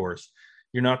golf course.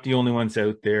 You're not the only ones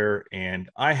out there. And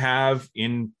I have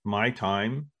in my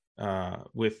time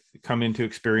come into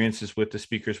experiences with the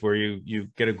speakers where you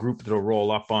get a group that'll roll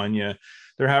up on you.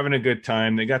 They're having a good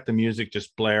time. They got the music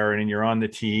just blaring and you're on the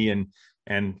tee, and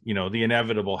the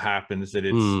inevitable happens that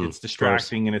it's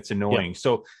distracting and it's annoying.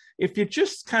 So if you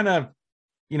just kind of,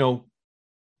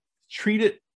 treat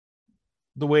it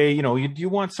the way, you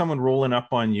want someone rolling up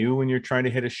on you when you're trying to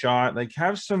hit a shot. Like,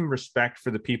 have some respect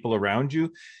for the people around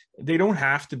you. They don't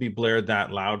have to be blared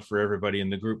that loud for everybody in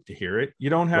the group to hear it. You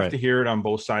don't have to hear it on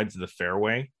both sides of the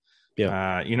fairway.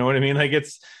 Yeah. You know what I mean? Like,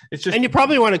 it's just, and you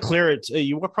probably want to clear it.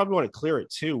 You probably want to clear it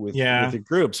too with a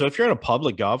group. So if you're on a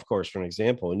public golf course, for an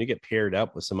example, and you get paired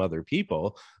up with some other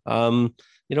people,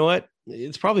 you know what?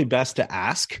 It's probably best to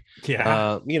ask.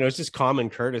 It's just common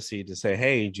courtesy to say,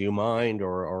 hey, do you mind,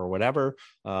 or whatever.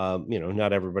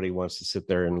 Not everybody wants to sit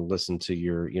there and listen to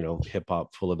your, hip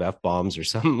hop full of F-bombs or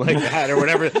something like that, or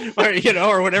whatever,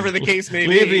 or whatever the case may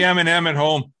be. Leave the M&M at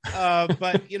home.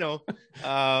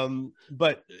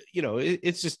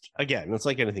 It's just, again, it's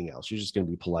like anything else. You're just going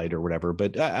to be polite or whatever.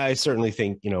 But I certainly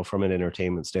think, from an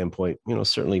entertainment standpoint,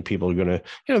 certainly people are going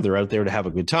to, they're out there to have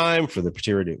a good time for the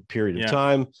period of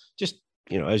time. Just,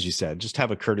 as you said, just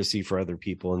have a courtesy for other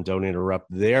people and don't interrupt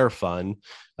their fun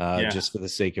just for the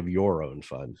sake of your own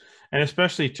fun. And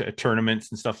especially tournaments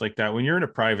and stuff like that. When you're in a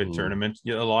private tournament,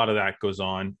 a lot of that goes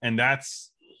on. And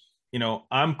that's,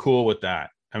 I'm cool with that.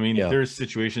 I mean, there's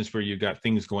situations where you got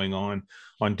things going on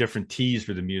different tees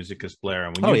where the music is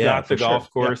blaring. When you've got the golf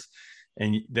course,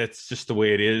 and that's just the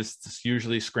way it is. It's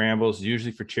usually scrambles,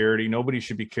 usually for charity. Nobody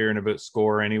should be caring about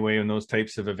score anyway in those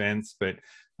types of events. But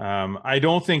I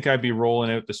don't think I'd be rolling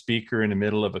out the speaker in the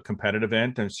middle of a competitive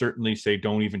event, and certainly say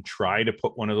don't even try to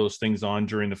put one of those things on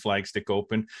during the Flagstick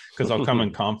Open, because I'll come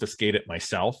and confiscate it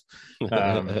myself.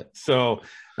 So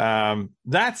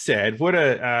that said,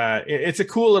 it's a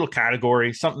cool little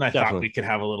category, something I thought we could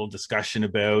have a little discussion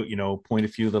about, point a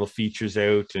few little features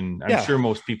out, and I'm sure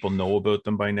most people know about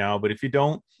them by now, but if you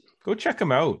don't, go check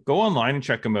them out. Go online and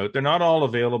check them out. They're not all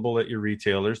available at your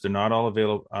retailers. They're not all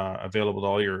available to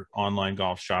all your online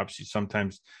golf shops.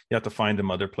 Sometimes you have to find them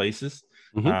other places.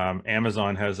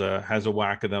 Amazon has a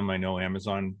whack of them. I know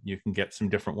Amazon, you can get some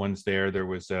different ones there. There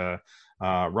was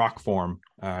Rockform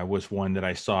was one that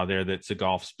I saw there. That's a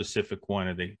golf specific one,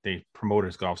 and they promote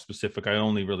as golf specific. I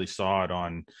only really saw it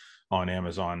on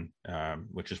Amazon,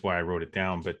 which is why I wrote it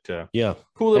down. But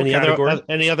cool little category.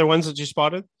 Any other ones that you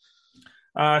spotted?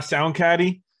 Sound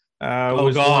Caddy.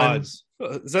 Was God.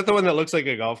 Is that the one that looks like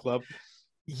a golf club?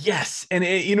 Yes. And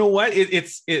you know what?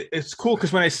 It's cool,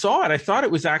 because when I saw it, I thought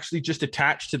it was actually just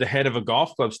attached to the head of a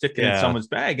golf club sticking in someone's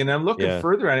bag. And I'm looking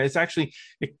further at it. It's actually,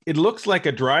 it looks like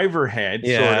a driver head.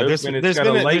 Yeah. Sort of, and it's got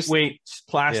a lightweight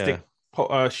plastic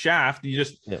shaft. You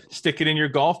just stick it in your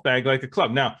golf bag like a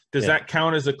club. Now, does that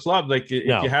count as a club? Like, if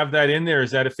you have that in there,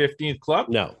 is that a 15th club?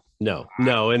 No.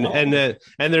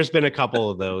 And there's been a couple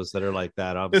of those that are like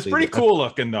that. Obviously, it's pretty cool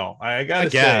looking, though. I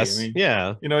gotta say, you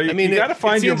got to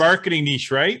find your marketing niche,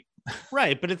 right?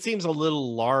 Right, but it seems a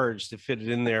little large to fit it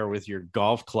in there with your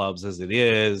golf clubs as it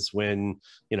is. When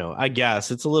I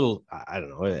guess it's a little, I don't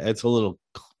know, it's a little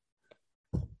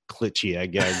glitchy, I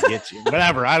guess.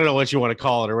 Whatever, I don't know what you want to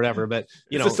call it or whatever, but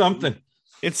it's something.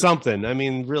 It's something. I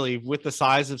mean, really, with the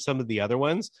size of some of the other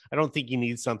ones, I don't think you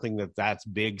need something that's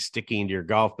big sticking into your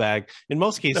golf bag. In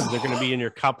most cases, they're going to be in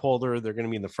your cup holder. They're going to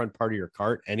be in the front part of your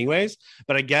cart anyways.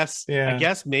 But I guess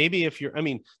maybe if you're,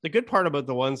 the good part about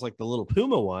the ones like the little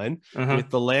Puma one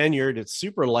with the lanyard, it's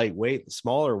super lightweight. The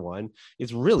smaller one,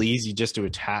 it's really easy just to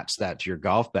attach that to your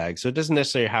golf bag. So it doesn't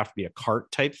necessarily have to be a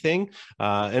cart type thing.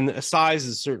 And size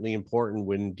is certainly important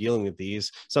when dealing with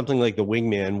these. Something like the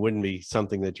Wingman wouldn't be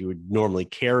something that you would normally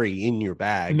carry in your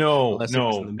bag. No.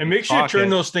 And make sure you turn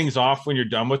those things off when you're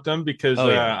done with them, because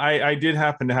I did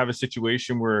happen to have a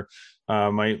situation where I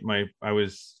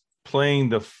was playing,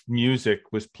 the music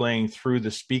was playing through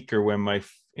the speaker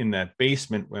in that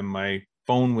basement when my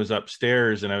phone was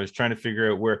upstairs, and I was trying to figure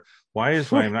out where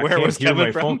was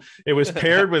my phone. It was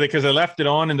paired with it because I left it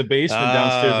on in the basement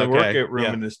downstairs, the workout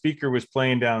room, and the speaker was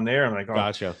playing down there. I'm like,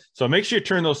 gotcha. So make sure you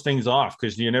turn those things off,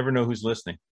 because you never know who's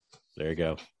listening. There you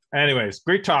go. Anyways,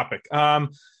 great topic.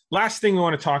 Last thing we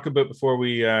want to talk about before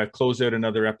we close out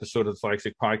another episode of the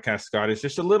Flagstick Podcast, Scott, is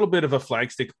just a little bit of a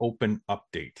Flagstick Open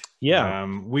update. Yeah.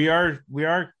 We are,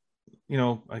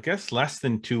 I guess less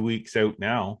than 2 weeks out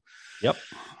now. Yep.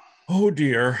 Oh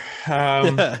dear.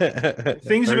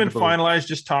 Things have been finalized.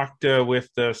 Just talked with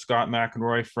Scott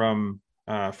McEnroy from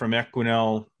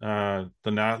Equinel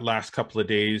the last couple of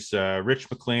days.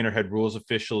 Rich McLean, our head rules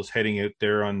official, is heading out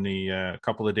there on the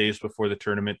couple of days before the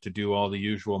tournament to do all the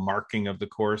usual marking of the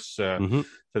course for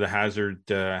the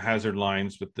hazard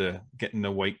lines, with getting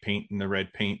the white paint and the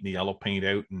red paint and the yellow paint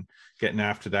out, and getting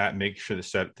after that, make sure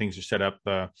things are set up.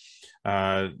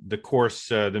 The course,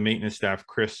 the maintenance staff,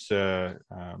 Chris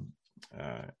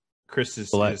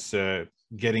is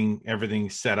getting everything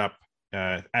set up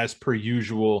as per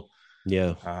usual.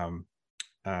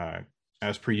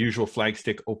 as per usual,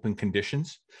 Flagstick open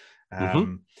conditions.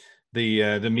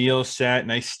 The meal set,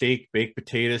 nice steak, baked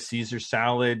potato, Caesar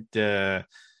salad,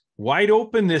 wide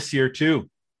open this year too.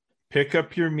 Pick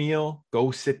up your meal,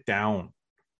 go sit down.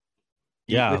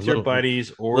 Eat with your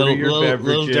buddies, order your beverages.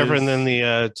 Little different than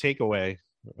the takeaway.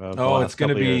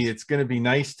 It's gonna be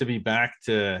nice to be back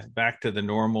to the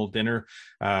normal dinner.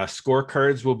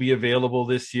 Scorecards will be available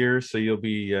this year, so you'll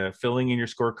be filling in your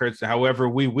scorecards. However,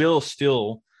 we will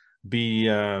still be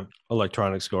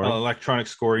electronic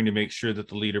scoring to make sure that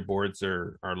the leaderboards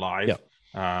are live.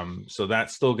 So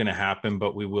that's still going to happen,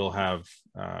 but we will have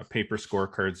paper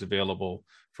scorecards available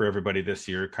for everybody this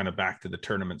year, kind of back to the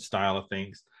tournament style of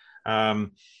things.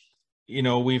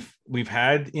 We've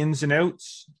had ins and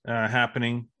outs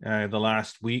happening the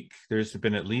last week. There's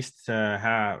been at least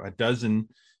a dozen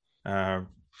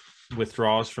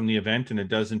withdrawals from the event and a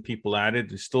dozen people added.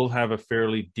 We still have a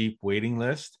fairly deep waiting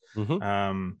list.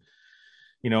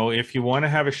 If you want to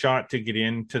have a shot to get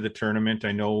into the tournament,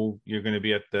 I know you're going to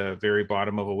be at the very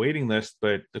bottom of a waiting list,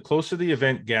 but the closer the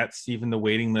event gets, even the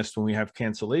waiting list, when we have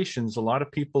cancellations, a lot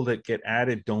of people that get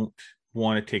added don't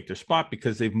want to take their spot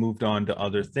because they've moved on to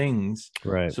other things.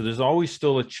 Right. So there's always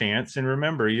still a chance. And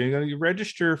remember, you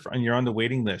register and you're on the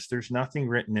waiting list. There's nothing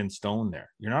written in stone there.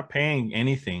 You're not paying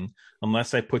anything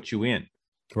unless I put you in.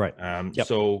 Right.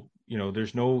 So,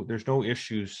 there's no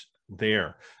issues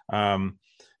there.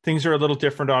 Things are a little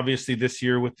different, obviously, this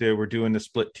year we're doing the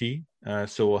split tee.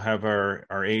 So we'll have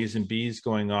our A's and B's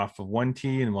going off of one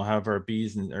tee, and we'll have our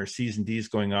B's and our C's and D's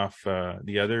going off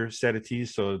the other set of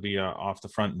tees. So it'll be off the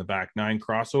front and the back 9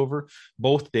 crossover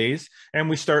both days.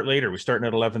 And we start later. We're starting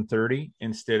at 11:30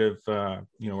 instead of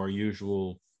our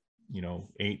usual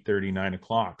 8:30, 9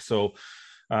 o'clock. So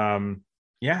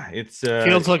it's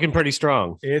field's looking pretty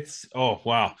strong. Oh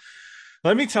wow,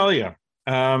 let me tell you,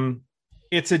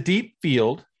 it's a deep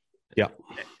field. Yeah.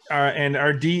 And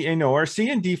our our C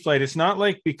and D flight, it's not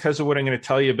like because of what I'm going to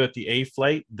tell you about the A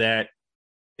flight that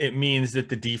it means that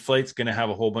the D flight's going to have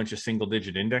a whole bunch of single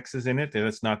digit indexes in it.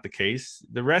 That's not the case.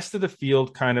 The rest of the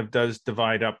field kind of does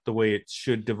divide up the way it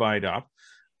should divide up.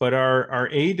 But our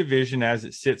A division as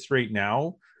it sits right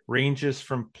now ranges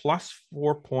from plus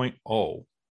 4.0.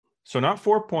 So not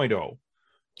 4.0,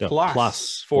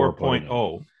 plus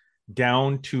 4.0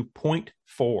 down to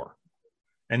 0.4.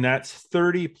 And that's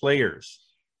 30 players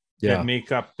that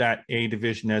make up that A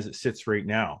division as it sits right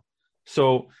now.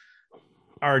 So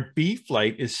our B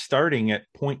flight is starting at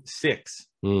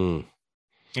 0.6.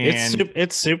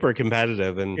 It's super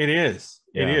competitive. And it is,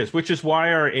 which is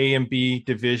why our A and B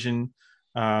division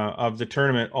of the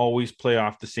tournament always play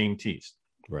off the same tees.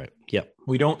 Right. Yep.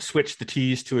 We don't switch the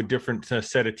tees to a different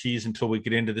set of tees until we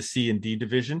get into the C and D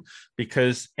division,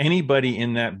 because anybody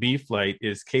in that B flight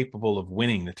is capable of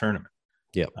winning the tournament.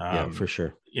 Yeah, for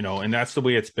sure. And that's the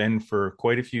way it's been for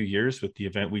quite a few years with the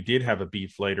event. We did have a B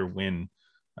flighter win,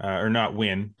 or not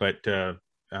win, but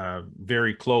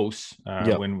very close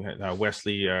when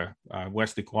Wesley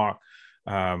Kwok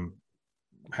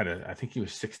had I think he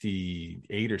was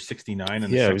 68 or 69 on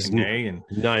the second day, and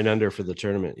 9 under for the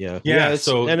tournament.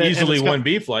 So easily won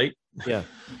B flight.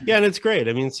 And it's great.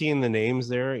 I mean, seeing the names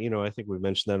there, I think we've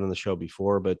mentioned that on the show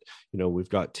before, but we've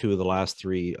got 2 of the last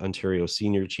 3 Ontario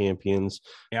senior champions.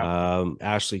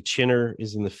 Ashley Chinner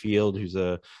is in the field, who's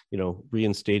a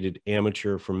reinstated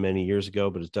amateur from many years ago,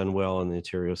 but has done well on the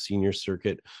Ontario senior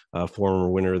circuit. Former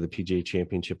winner of the PGA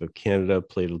Championship of Canada,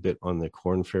 played a bit on the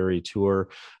Corn Ferry Tour.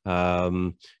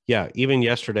 Even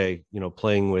yesterday,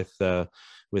 playing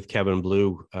with Kevin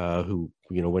Blue, who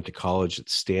went to college at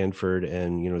Stanford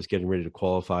and is getting ready to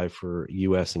qualify for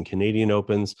US and Canadian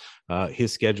Opens.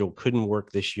 His schedule couldn't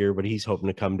work this year, but he's hoping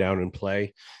to come down and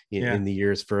play in the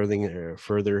years further.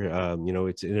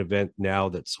 It's an event now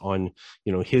that's on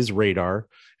his radar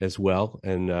as well,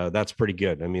 and that's pretty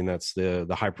good. I mean, that's the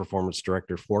high performance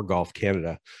director for Golf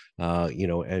Canada,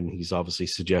 and he's obviously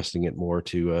suggesting it more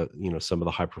to some of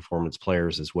the high performance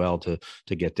players as well to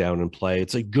get down and play.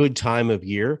 It's a good time of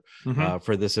year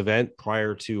for this event, prior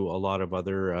to a lot of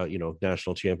other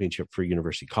national championship for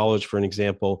University College, for an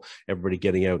example. Everybody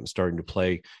getting out and starting to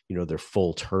play their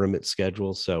full tournament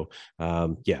schedule. So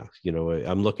I'm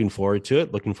looking forward to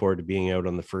it, looking forward to being out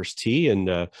on the first tee,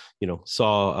 and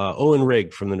saw Owen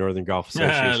Rigg from the Northern Golf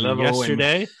Association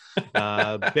yesterday.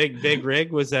 Big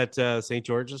Rig was at St.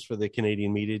 George's for the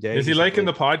Canadian Media Day. Is he liking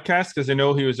the podcast? Because I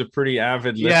know he was a pretty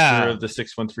avid listener of the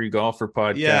 613 Golfer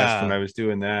podcast when I was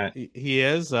doing that. He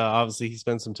is. Obviously, he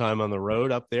spent some time on the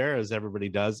road up there, as everybody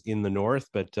does in the north.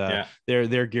 But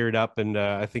they're geared up, and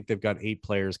I think they've got 8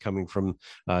 players coming from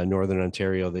Northern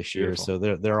Ontario this year. So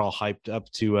they're all hyped up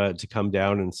to come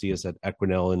down and see us at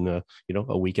Equinel in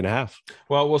a week and a half.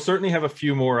 Well, we'll certainly have a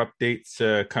few more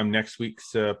updates come next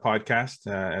week's podcast,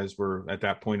 as we're at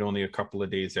that point only a couple of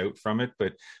days out from it.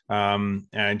 But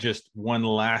and just one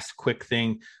last quick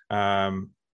thing.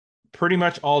 Pretty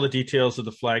much all the details of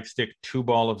the Flagstick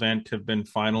 2-ball event have been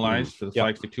finalized for the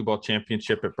Flagstick 2-ball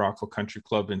championship at Brockville Country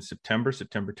Club in September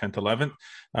 10th,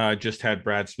 11th. Just had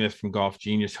Brad Smith from Golf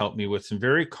Genius help me with some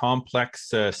very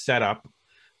complex setup,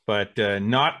 but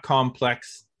not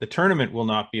complex. The tournament will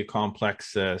not be a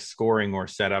complex scoring or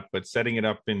setup, but setting it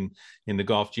up in the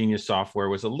Golf Genius software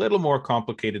was a little more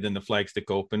complicated than the Flagstick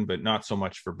Open, but not so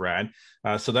much for Brad.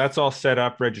 So that's all set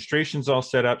up. Registration's all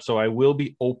set up. So I will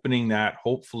be opening that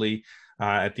hopefully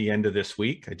at the end of this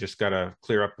week. I just got to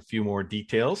clear up a few more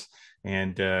details,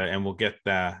 and we'll get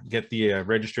the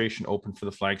registration open for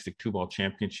the Flagstick 2-ball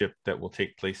championship that will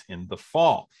take place in the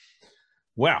fall.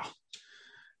 Well,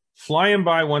 flying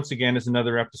by once again is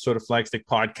another episode of Flagstick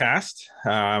Podcast.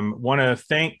 Want to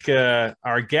thank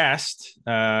our guest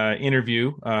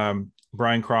interview,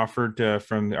 Bryan Crawford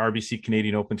from the RBC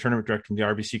Canadian Open, Tournament Director from the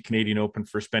RBC Canadian Open,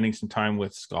 for spending some time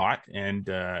with Scott and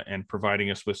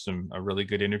providing us with a really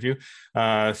good interview.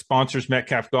 Sponsors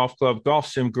Metcalf Golf Club, Golf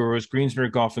Sim Gurus,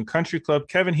 Greensmere Golf and Country Club,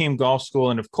 Kevin Heim Golf School,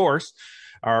 and of course,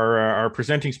 our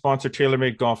presenting sponsor,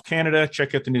 TaylorMade Golf Canada.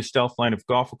 Check out the new Stealth line of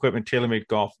golf equipment,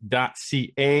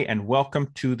 TaylorMadeGolf.ca, and welcome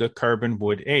to the Carbon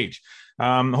Wood Age.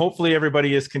 Hopefully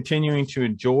everybody is continuing to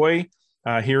enjoy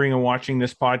hearing and watching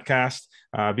this podcast.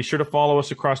 Be sure to follow us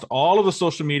across all of the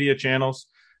social media channels,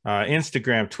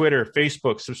 Instagram, Twitter,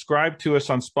 Facebook. Subscribe to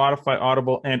us on Spotify,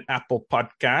 Audible, and Apple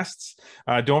Podcasts.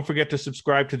 Don't forget to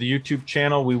subscribe to the YouTube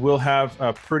channel. We will have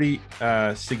a pretty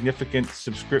significant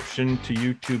subscription to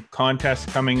YouTube contest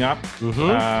coming up. We've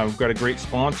got a great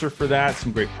sponsor for that,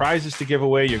 some great prizes to give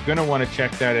away. You're going to want to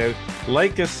check that out.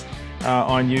 Like us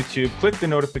on YouTube. Click the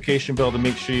notification bell to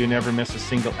make sure you never miss a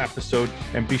single episode.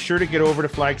 And be sure to get over to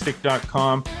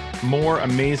flagstick.com. More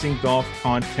amazing golf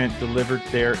content delivered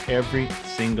there every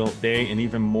single day, and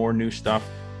even more new stuff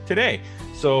today.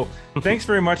 So thanks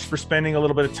very much for spending a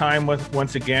little bit of time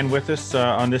once again with us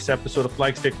on this episode of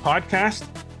Flagstick Podcast.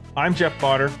 I'm Jeff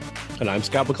Potter. And I'm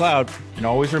Scott McLeod. And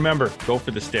always remember, go for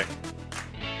the stick.